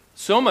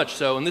 So much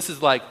so, and this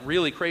is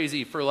really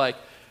crazy for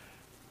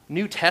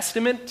New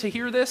Testament to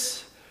hear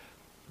this,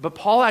 but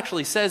Paul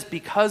actually says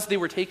because they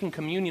were taking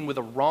communion with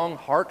a wrong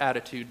heart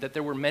attitude, that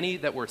there were many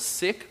that were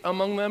sick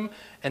among them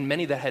and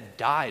many that had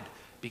died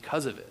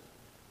because of it.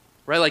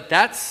 Right?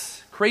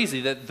 That's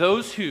crazy that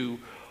those who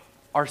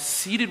are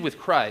seated with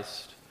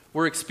Christ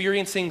were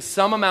experiencing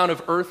some amount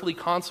of earthly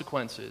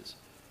consequences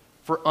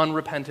for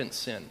unrepentant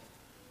sin.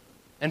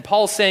 And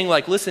Paul's saying,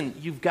 listen,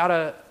 you've got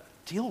to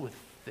deal with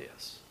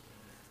this.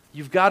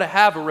 You've got to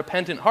have a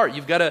repentant heart.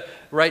 You've got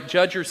to,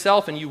 judge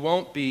yourself and you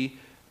won't be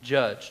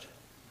judged.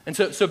 And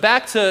so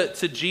back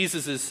to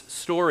Jesus'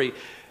 story.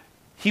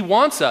 He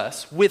wants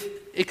us, with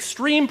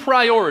extreme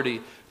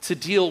priority, to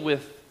deal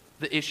with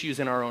the issues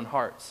in our own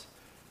hearts.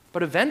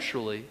 But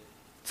eventually,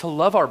 to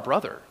love our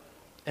brother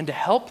and to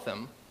help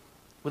them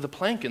with a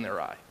plank in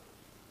their eye.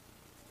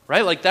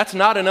 Right? That's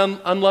not an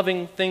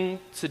unloving thing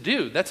to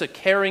do. That's a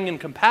caring and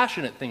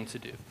compassionate thing to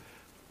do.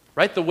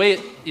 Right? The way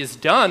it is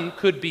done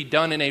could be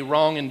done in a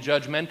wrong and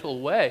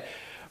judgmental way.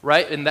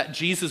 Right? And that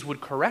Jesus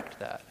would correct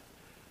that.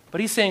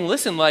 But he's saying,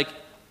 listen,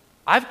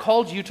 I've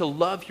called you to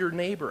love your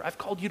neighbor. I've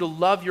called you to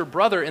love your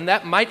brother, and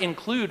that might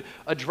include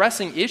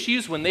addressing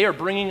issues when they are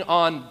bringing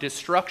on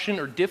destruction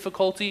or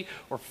difficulty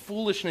or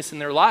foolishness in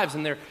their lives,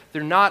 and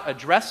they're not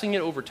addressing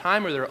it over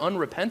time or they're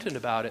unrepentant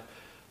about it.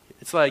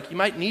 It's you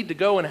might need to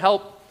go and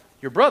help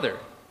your brother,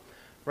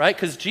 right?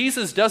 Because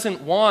Jesus doesn't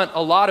want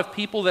a lot of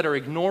people that are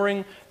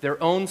ignoring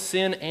their own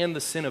sin and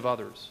the sin of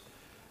others,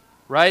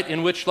 right?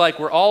 In which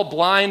we're all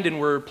blind and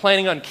we're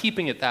planning on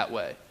keeping it that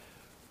way.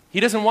 He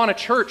doesn't want a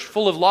church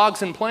full of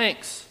logs and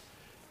planks.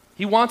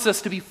 He wants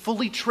us to be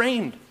fully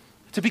trained,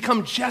 to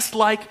become just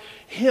like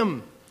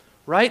him,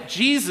 right?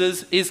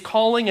 Jesus is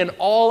calling an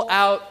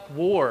all-out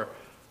war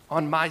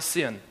on my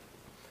sin.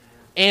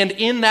 And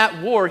in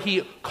that war,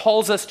 he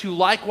calls us to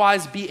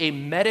likewise be a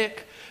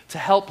medic to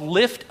help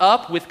lift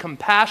up with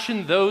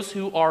compassion those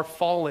who are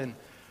fallen,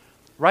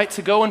 right?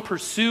 To go and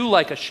pursue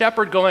like a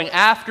shepherd going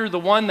after the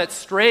one that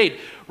strayed,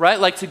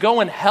 right? To go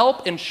and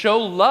help and show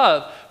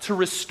love to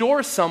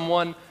restore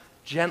someone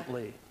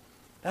gently.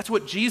 That's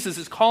what Jesus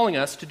is calling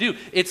us to do.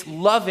 It's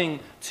loving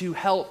to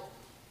help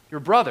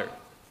your brother.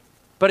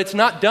 But it's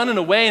not done in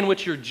a way in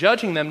which you're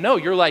judging them. No,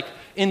 you're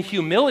in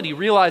humility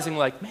realizing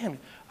man,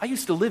 I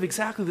used to live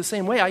exactly the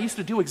same way. I used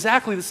to do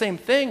exactly the same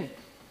thing.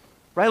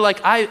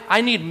 Right?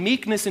 I need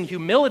meekness and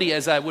humility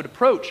as I would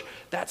approach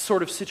that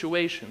sort of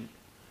situation.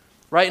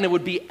 Right? And it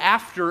would be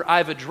after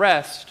I've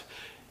addressed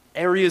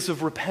areas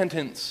of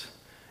repentance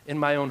in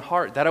my own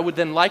heart that I would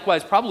then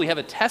likewise probably have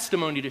a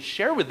testimony to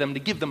share with them to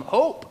give them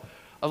hope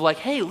of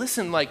hey,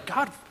 listen,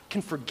 God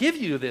can forgive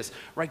you this,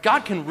 right?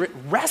 God can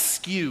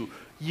rescue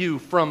you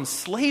from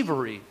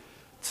slavery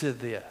to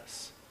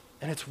this,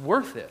 and it's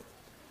worth it.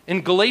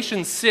 In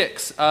Galatians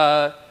 6,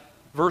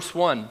 verse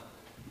 1,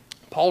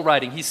 Paul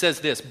writing, he says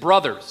this,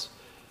 brothers,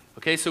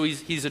 okay, so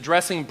he's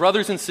addressing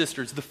brothers and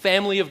sisters, the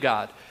family of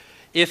God.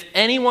 If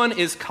anyone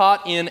is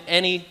caught in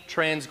any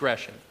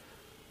transgression,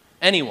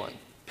 anyone,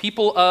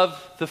 people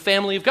of the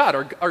family of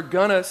God are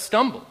gonna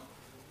stumble.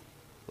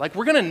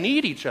 We're gonna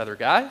need each other,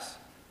 guys.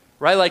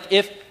 Right?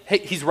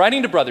 He's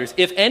writing to brothers,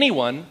 if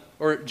anyone,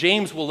 or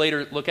James will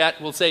later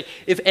will say,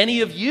 if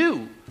any of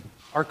you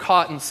are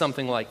caught in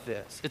something like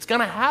this, it's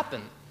gonna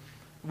happen.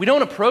 We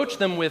don't approach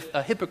them with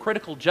a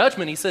hypocritical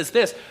judgment. He says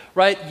this,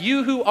 right?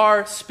 You who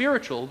are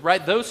spiritual,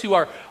 right? Those who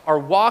are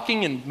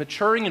walking and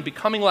maturing and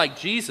becoming like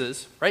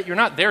Jesus, right? You're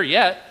not there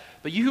yet,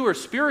 but you who are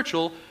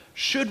spiritual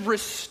should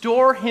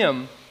restore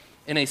him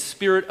in a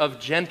spirit of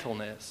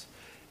gentleness.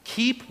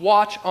 Keep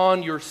watch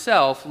on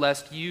yourself,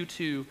 lest you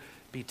too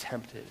be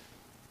tempted.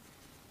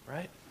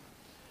 Right?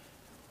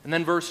 And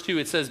then verse 2,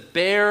 it says,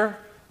 bear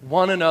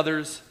one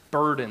another's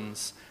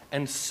burdens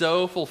and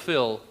so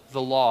fulfill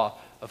the law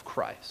of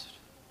Christ.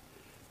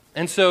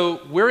 And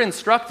so we're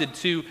instructed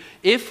to,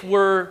 if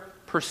we're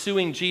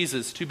pursuing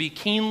Jesus, to be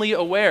keenly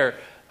aware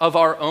of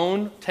our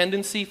own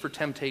tendency for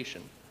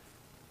temptation,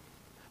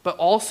 but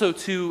also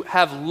to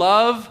have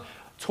love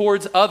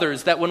towards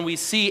others, that when we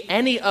see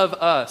any of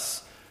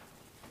us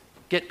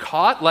get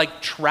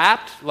caught,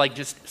 trapped,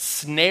 just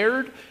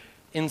snared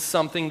in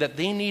something that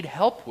they need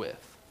help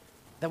with,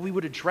 that we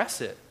would address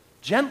it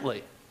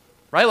gently,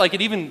 right?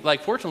 It even,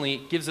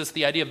 fortunately, gives us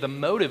the idea of the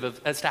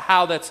motive as to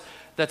how that's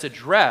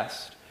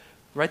addressed,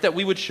 right? That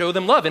we would show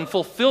them love and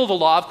fulfill the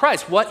law of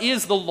Christ. What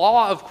is the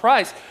law of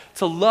Christ?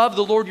 To love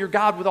the Lord your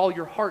God with all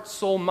your heart,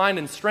 soul, mind,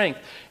 and strength,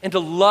 and to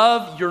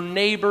love your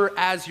neighbor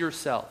as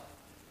yourself.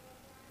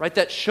 Right?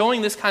 That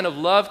showing this kind of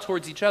love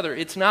towards each other,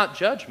 it's not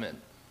judgment.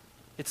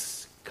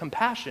 It's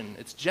compassion.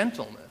 It's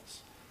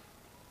gentleness.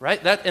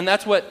 Right? And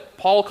that's what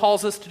Paul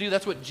calls us to do.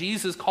 That's what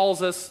Jesus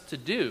calls us to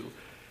do.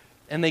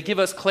 And they give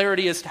us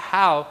clarity as to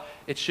how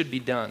it should be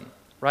done,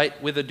 right?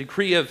 With a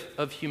degree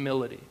of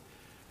humility.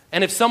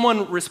 And if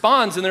someone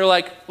responds and they're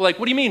like, what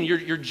do you mean?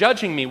 You're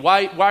judging me.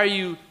 Why are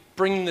you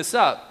bringing this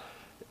up?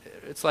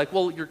 It's like,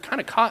 well, you're kind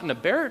of caught in a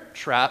bear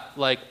trap.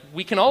 Like,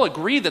 we can all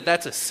agree that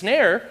that's a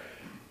snare,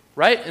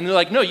 right? And they're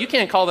like, no, you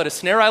can't call that a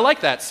snare. I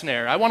like that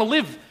snare. I want to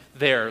live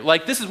there.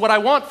 Like, this is what I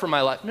want for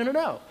my life.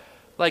 No.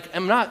 Like,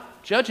 I'm not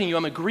judging you.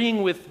 I'm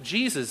agreeing with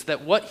Jesus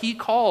that what he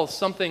calls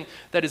something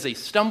that is a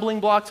stumbling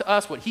block to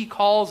us, what he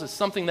calls is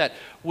something that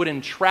would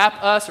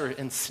entrap us or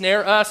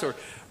ensnare us or,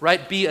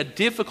 right, be a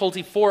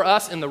difficulty for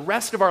us in the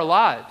rest of our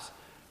lives.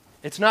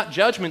 It's not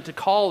judgment to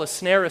call a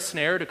snare,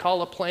 to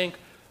call a plank.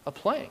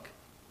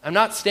 I'm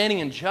not standing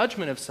in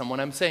judgment of someone.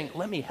 I'm saying,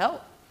 let me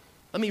help.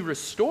 Let me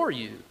restore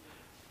you,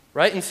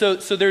 right? And so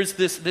there's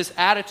this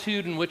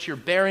attitude in which you're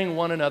bearing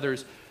one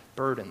another's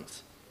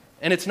burdens.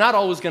 And it's not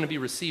always going to be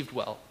received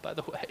well, by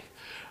the way.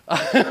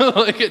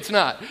 Like, it's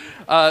not.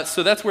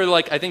 So that's where,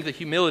 like, I think the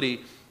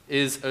humility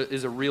is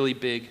a really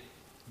big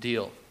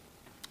deal.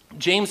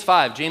 James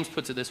 5, James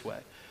puts it this way.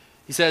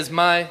 He says,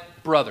 my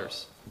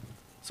brothers.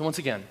 So once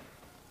again,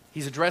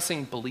 he's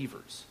addressing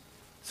believers,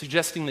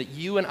 suggesting that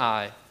you and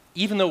I,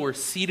 even though we're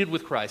seated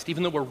with Christ,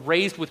 even though we're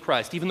raised with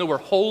Christ, even though we're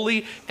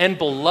holy and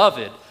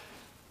beloved,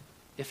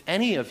 if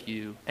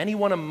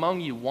anyone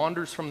among you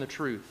wanders from the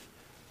truth,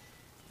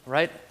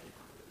 right?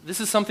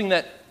 This is something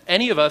that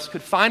any of us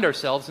could find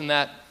ourselves in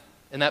that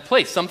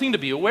place, something to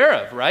be aware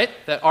of, right?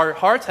 That our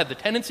hearts have the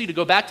tendency to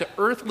go back to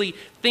earthly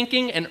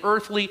thinking and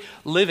earthly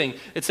living.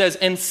 It says,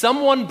 and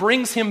someone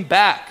brings him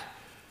back.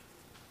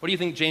 What do you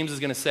think James is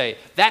going to say?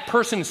 That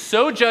person's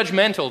so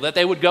judgmental that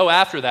they would go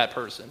after that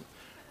person.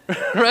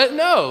 Right?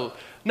 No,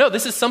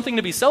 this is something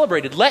to be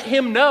celebrated. Let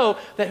him know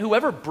that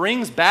whoever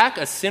brings back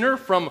a sinner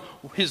from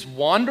his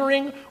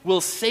wandering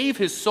will save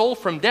his soul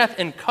from death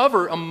and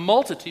cover a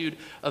multitude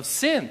of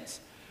sins.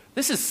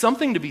 This is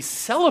something to be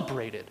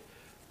celebrated,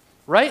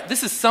 right?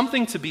 This is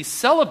something to be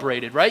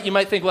celebrated, right? You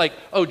might think like,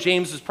 oh,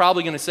 James is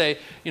probably going to say,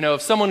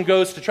 if someone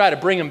goes to try to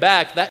bring him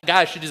back, that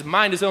guy should just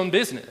mind his own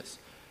business.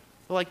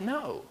 But like,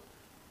 no.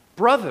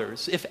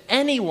 Brothers, if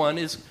anyone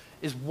is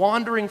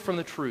wandering from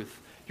the truth,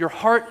 your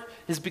heart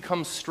has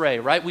become stray,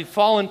 right? We've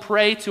fallen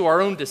prey to our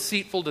own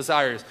deceitful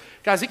desires.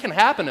 Guys, it can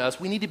happen to us.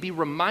 We need to be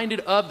reminded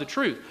of the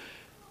truth.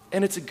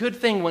 And it's a good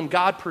thing when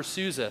God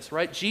pursues us,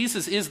 right?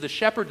 Jesus is the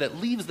shepherd that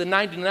leaves the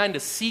 99 to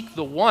seek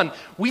the one.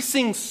 We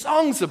sing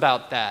songs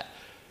about that.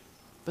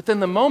 But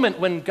then the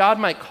moment when God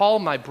might call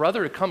my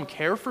brother to come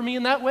care for me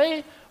in that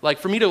way, like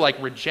for me to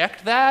like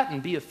reject that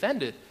and be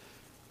offended,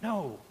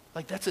 no,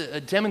 like that's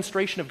a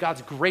demonstration of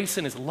God's grace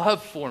and his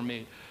love for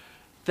me.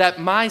 That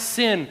my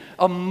sin,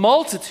 a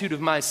multitude of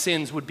my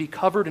sins would be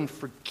covered and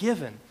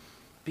forgiven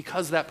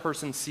because that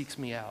person seeks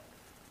me out,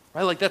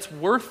 right? Like that's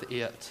worth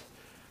it.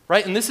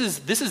 Right? And this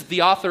is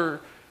the author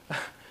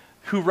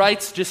who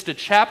writes just a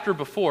chapter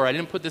before. I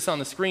didn't put this on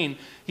the screen.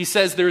 He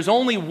says, there's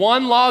only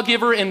one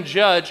lawgiver and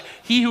judge,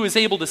 he who is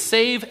able to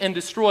save and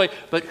destroy.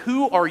 But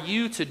who are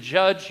you to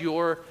judge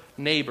your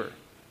neighbor?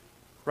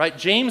 Right?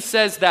 James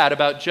says that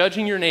about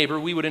judging your neighbor.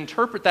 We would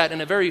interpret that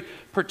in a very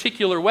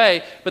particular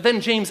way. But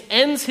then James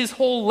ends his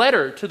whole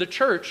letter to the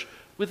church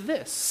with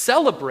this,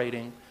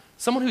 celebrating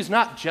someone who's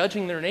not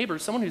judging their neighbor,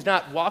 someone who's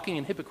not walking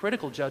in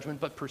hypocritical judgment,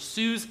 but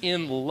pursues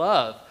in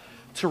love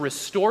to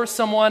restore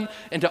someone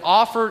and to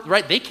offer,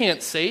 right? They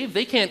can't save,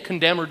 they can't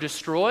condemn or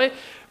destroy,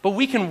 but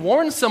we can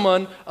warn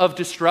someone of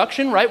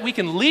destruction, right? We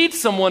can lead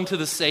someone to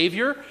the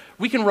Savior.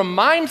 We can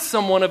remind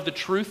someone of the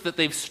truth that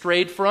they've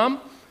strayed from.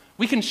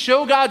 We can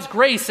show God's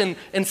grace and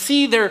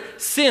see their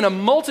sin, a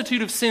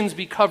multitude of sins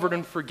be covered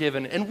and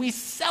forgiven, and we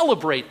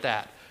celebrate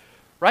that,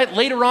 right?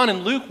 Later on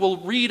in Luke, we'll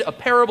read a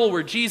parable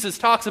where Jesus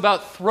talks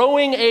about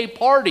throwing a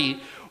party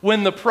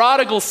when the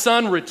prodigal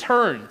son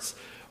returns.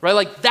 Right?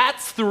 Like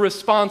that's the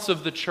response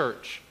of the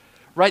church.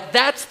 Right?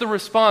 That's the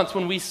response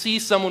when we see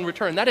someone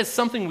return. That is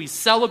something we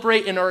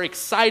celebrate and are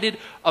excited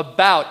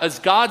about as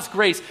God's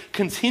grace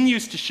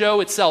continues to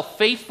show itself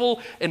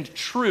faithful and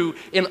true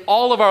in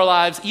all of our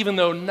lives, even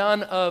though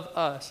none of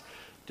us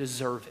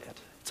deserve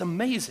it. It's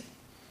amazing.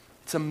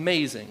 It's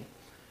amazing.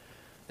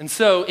 And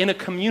so in a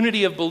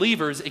community of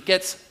believers, it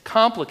gets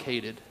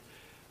complicated.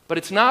 But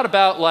it's not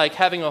about like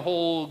having a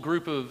whole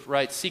group of,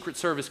 right, Secret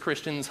Service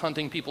Christians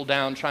hunting people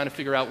down, trying to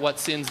figure out what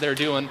sins they're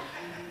doing,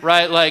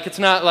 right? Like it's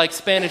not like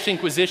Spanish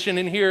Inquisition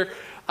in here.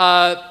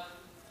 I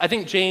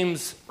think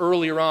James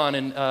earlier on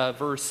in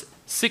verse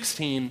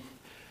 16,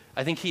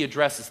 I think he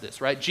addresses this,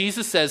 right?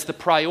 Jesus says the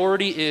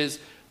priority is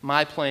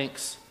my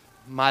planks,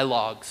 my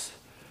logs,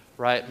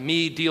 right?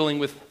 Me dealing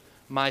with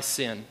my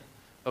sin,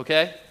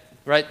 okay?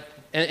 Right?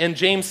 And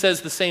James says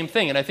the same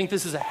thing, and I think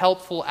this is a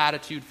helpful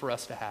attitude for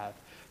us to have.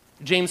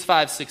 James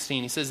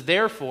 5:16, he says,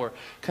 therefore,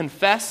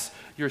 confess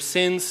your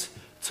sins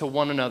to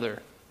one another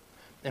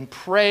and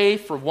pray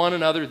for one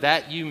another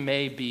that you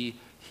may be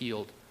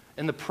healed.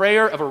 And the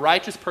prayer of a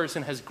righteous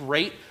person has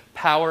great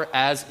power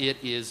as it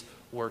is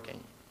working.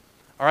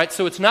 All right,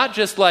 so it's not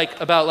just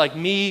about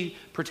me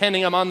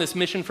pretending I'm on this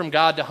mission from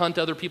God to hunt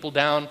other people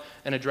down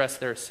and address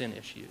their sin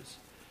issues.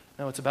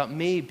 No, it's about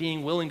me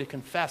being willing to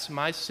confess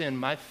my sin,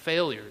 my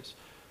failures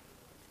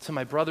to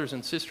my brothers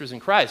and sisters in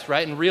Christ,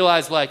 right? And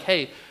realize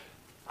hey,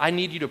 I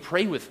need you to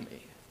pray with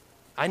me.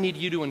 I need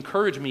you to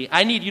encourage me.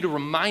 I need you to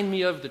remind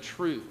me of the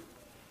truth,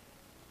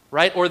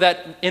 right? Or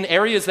that in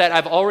areas that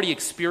I've already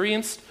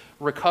experienced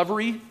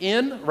recovery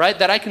in, right,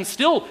 that I can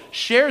still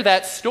share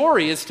that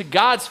story as to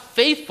God's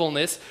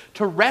faithfulness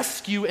to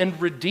rescue and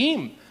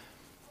redeem,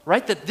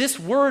 right? That this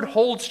word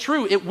holds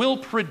true. It will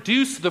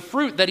produce the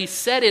fruit that he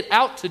set it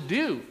out to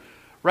do,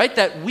 right?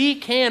 That we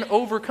can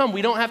overcome.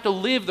 We don't have to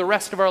live the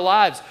rest of our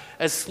lives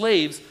as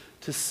slaves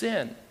to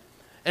sin.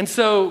 And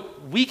so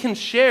we can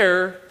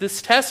share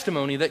this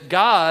testimony that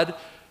God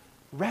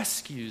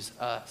rescues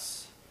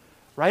us,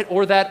 right?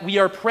 Or that we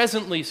are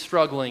presently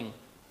struggling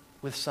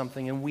with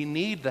something and we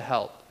need the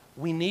help.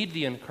 We need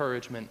the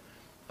encouragement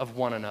of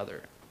one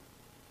another,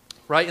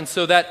 right? And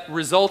so that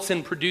results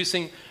in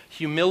producing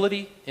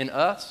humility in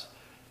us.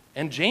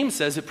 And James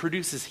says it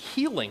produces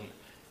healing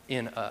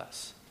in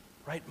us,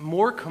 right?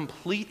 More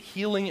complete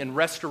healing and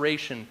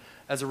restoration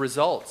as a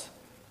result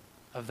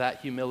of that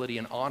humility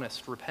and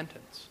honest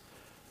repentance.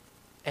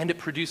 And it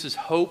produces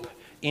hope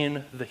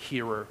in the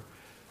hearer.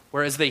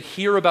 Whereas they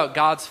hear about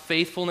God's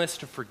faithfulness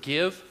to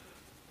forgive,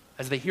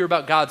 as they hear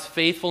about God's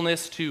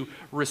faithfulness to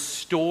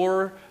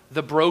restore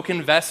the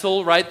broken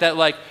vessel, right? That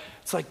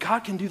it's God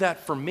can do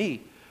that for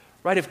me,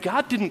 right? If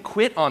God didn't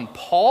quit on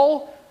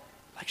Paul,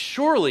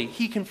 surely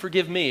he can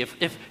forgive me.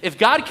 If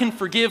God can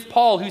forgive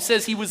Paul, who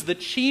says he was the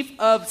chief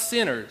of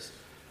sinners,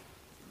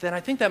 then I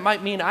think that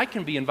might mean I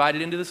can be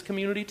invited into this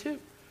community too,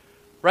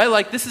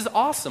 right? This is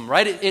awesome,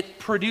 right? It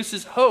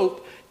produces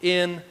hope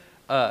in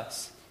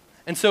us.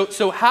 And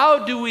so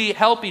how do we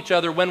help each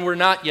other when we're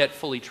not yet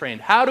fully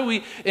trained? How do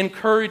we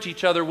encourage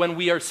each other when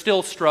we are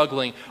still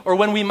struggling or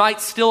when we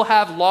might still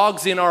have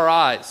logs in our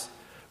eyes,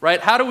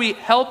 right? How do we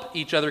help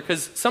each other?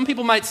 Because some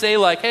people might say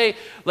hey,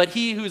 let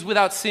he who is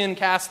without sin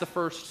cast the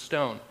first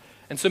stone.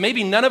 And so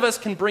maybe none of us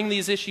can bring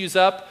these issues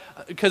up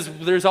because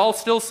there's all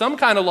still some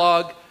kind of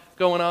log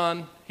going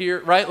on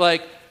here,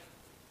 right?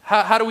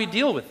 How do we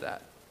deal with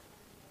that,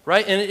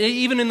 right? And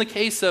even in the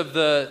case of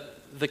the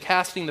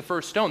casting the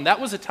first stone, that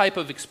was a type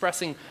of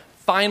expressing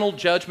final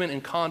judgment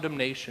and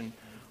condemnation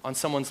on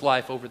someone's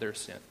life over their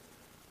sin,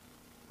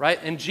 right?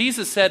 And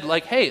Jesus said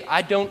hey,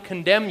 I don't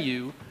condemn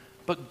you,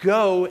 but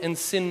go and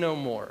sin no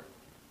more,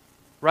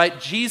 right?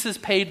 Jesus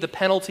paid the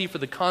penalty for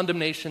the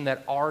condemnation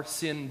that our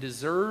sin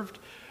deserved,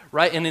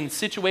 right? And in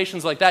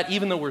situations like that,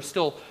 even though we're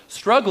still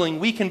struggling,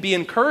 we can be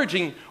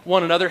encouraging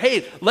one another.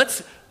 Hey,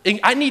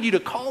 I need you to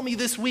call me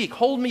this week.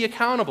 Hold me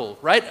accountable,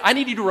 right? I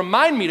need you to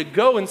remind me to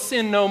go and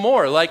sin no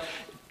more.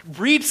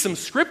 Read some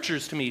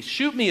scriptures to me.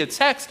 Shoot me a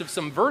text of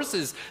some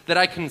verses that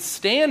I can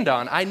stand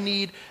on. I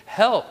need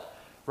help,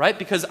 right?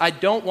 Because I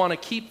don't want to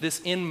keep this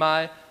in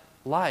my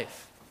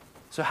life.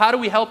 So how do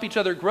we help each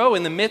other grow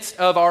in the midst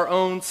of our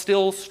own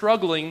still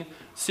struggling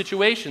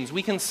situations?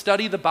 We can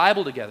study the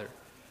Bible together.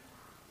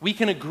 We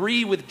can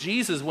agree with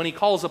Jesus when he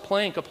calls a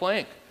plank,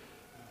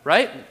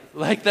 right?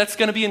 That's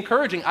going to be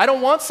encouraging. I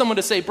don't want someone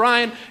to say,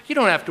 Brian, you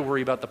don't have to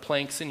worry about the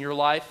planks in your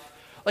life.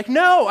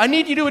 No, I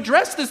need you to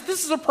address this.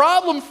 This is a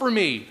problem for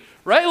me,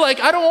 right?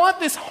 I don't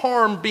want this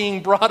harm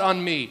being brought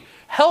on me.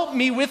 Help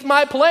me with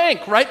my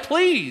plank, right?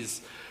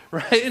 Please,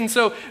 right? And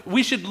so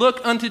we should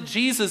look unto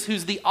Jesus,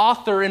 who's the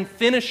author and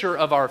finisher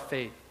of our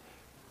faith,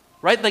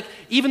 right?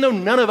 Even though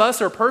none of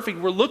us are perfect,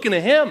 we're looking to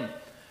him.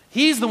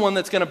 He's the one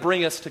that's going to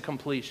bring us to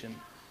completion,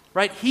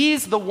 right?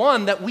 He's the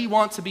one that we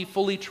want to be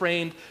fully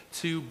trained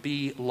to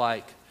be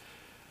like.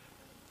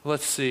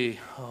 Let's see.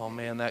 Oh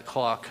man, that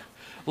clock.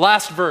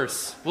 Last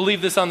verse. We'll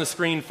leave this on the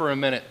screen for a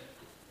minute.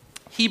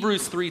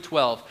 Hebrews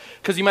 3:12.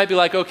 Because you might be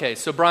okay,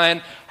 so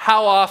Brian,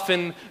 how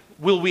often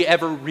will we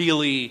ever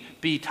really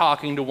be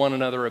talking to one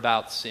another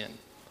about sin?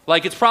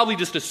 It's probably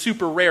just a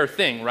super rare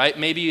thing, right?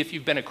 Maybe if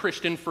you've been a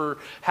Christian for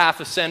half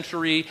a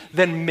century,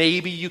 then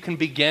maybe you can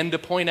begin to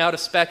point out a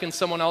speck in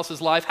someone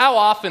else's life. How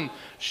often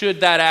should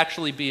that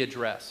actually be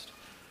addressed?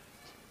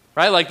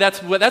 Right?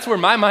 That's where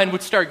my mind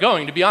would start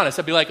going, to be honest.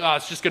 I'd be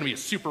it's just going to be a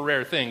super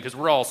rare thing because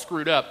we're all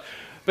screwed up.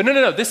 But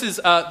no. This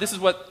is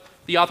what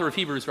the author of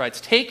Hebrews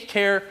writes. Take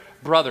care,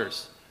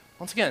 brothers.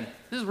 Once again,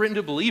 this is written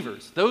to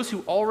believers, those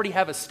who already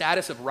have a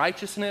status of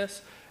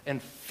righteousness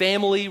and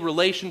family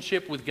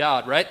relationship with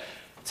God, right?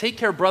 Take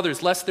care,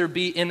 brothers, lest there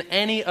be in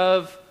any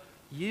of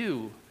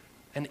you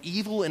an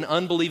evil and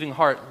unbelieving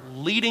heart,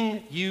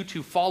 leading you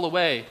to fall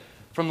away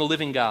from the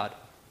living God.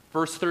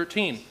 Verse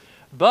 13.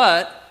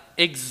 But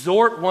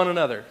exhort one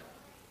another,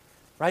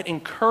 right?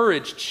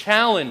 Encourage,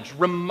 challenge,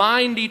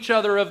 remind each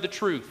other of the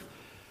truth,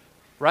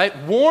 right?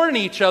 Warn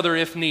each other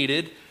if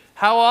needed.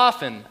 How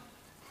often?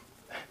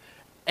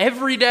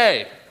 Every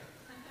day.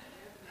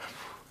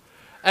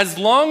 As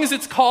long as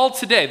it's called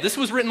today. This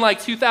was written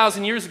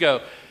 2,000 years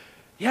ago.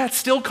 Yeah, it's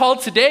still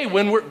called today.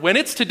 When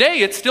it's today,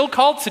 it's still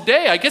called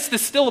today. I guess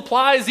this still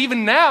applies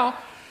even now.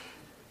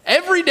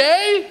 Every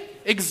day,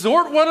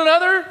 exhort one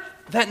another.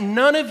 that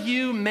none of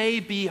you may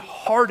be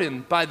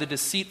hardened by the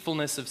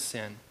deceitfulness of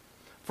sin.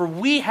 For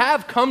we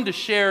have come to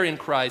share in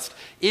Christ,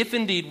 if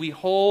indeed we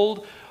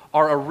hold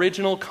our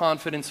original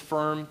confidence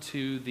firm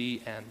to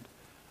the end.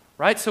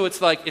 Right? So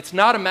it's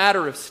not a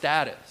matter of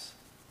status.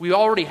 We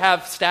already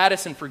have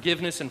status and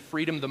forgiveness and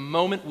freedom the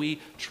moment we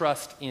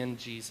trust in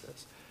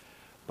Jesus.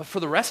 But for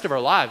the rest of our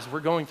lives, we're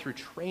going through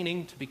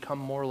training to become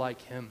more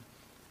like him.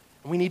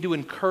 And we need to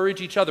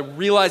encourage each other,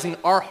 realizing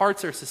our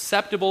hearts are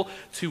susceptible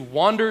to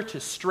wander, to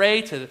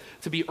stray, to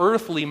be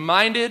earthly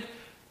minded.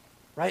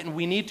 Right? And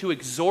we need to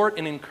exhort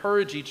and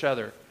encourage each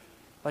other.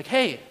 Like,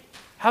 hey,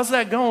 how's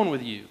that going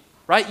with you?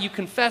 Right? You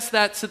confessed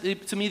that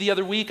to me the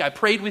other week. I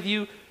prayed with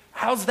you.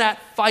 How's that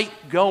fight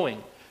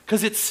going?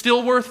 Because it's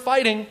still worth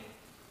fighting.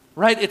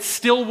 Right? It's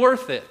still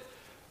worth it.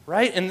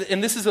 Right?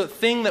 And this is a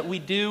thing that we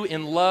do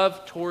in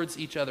love towards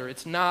each other.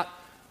 It's not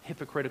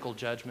hypocritical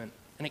judgment.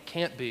 And it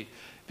can't be.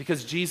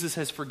 Because Jesus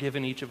has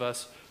forgiven each of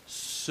us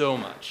so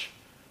much.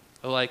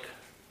 Like,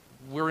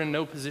 we're in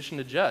no position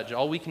to judge.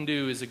 All we can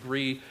do is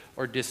agree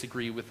or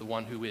disagree with the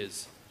one who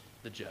is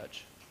the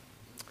judge.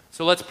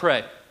 So let's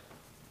pray.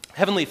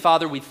 Heavenly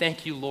Father, we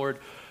thank you, Lord,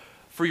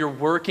 for your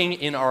working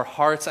in our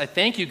hearts. I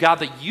thank you, God,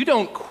 that you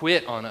don't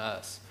quit on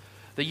us,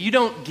 that you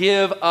don't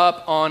give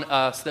up on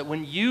us, that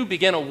when you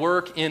begin a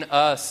work in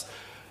us,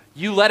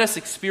 you let us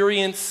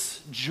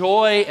experience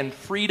joy and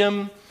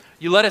freedom.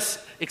 You let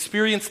us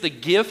experience the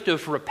gift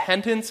of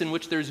repentance in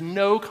which there's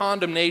no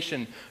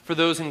condemnation for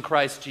those in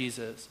Christ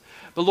Jesus.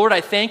 But Lord,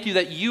 I thank you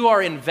that you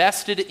are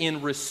invested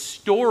in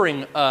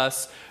restoring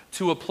us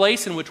to a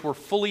place in which we're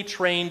fully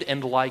trained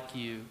and like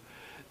you.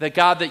 That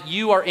God, that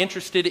you are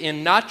interested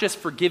in not just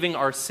forgiving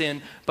our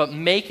sin, but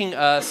making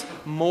us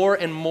more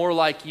and more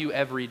like you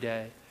every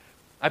day.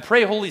 I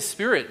pray, Holy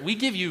Spirit, we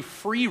give you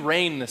free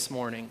rein this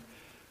morning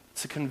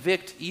to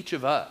convict each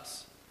of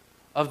us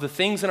of the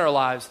things in our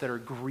lives that are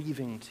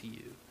grieving to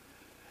you.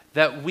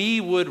 That we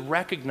would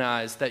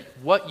recognize that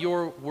what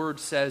your word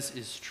says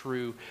is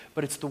true,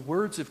 but it's the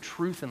words of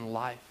truth and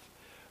life.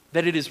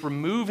 That it is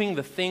removing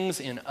the things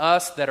in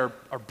us that are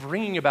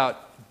bringing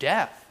about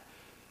death.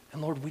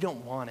 And Lord, we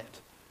don't want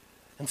it.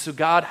 And so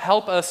God,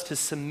 help us to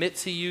submit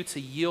to you, to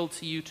yield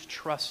to you, to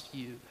trust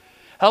you.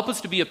 Help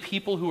us to be a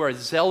people who are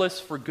zealous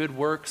for good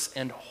works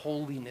and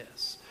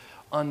holiness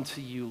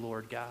unto you,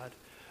 Lord God.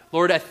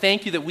 Lord, I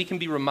thank you that we can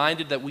be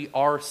reminded that we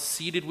are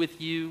seated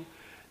with you,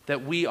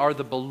 that we are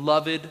the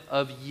beloved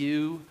of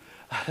you,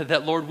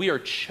 that, Lord, we are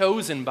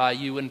chosen by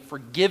you and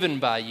forgiven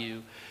by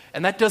you.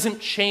 And that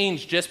doesn't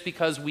change just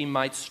because we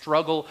might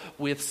struggle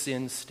with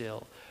sin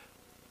still.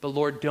 But,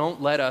 Lord,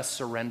 don't let us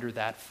surrender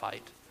that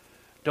fight.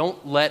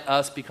 Don't let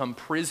us become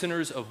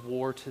prisoners of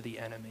war to the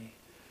enemy.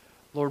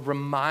 Lord,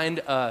 remind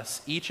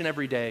us each and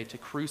every day to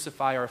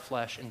crucify our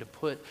flesh and to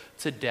put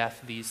to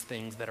death these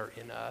things that are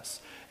in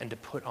us and to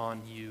put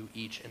on you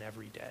each and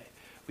every day.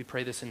 We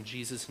pray this in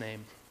Jesus'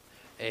 name.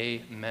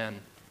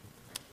 Amen.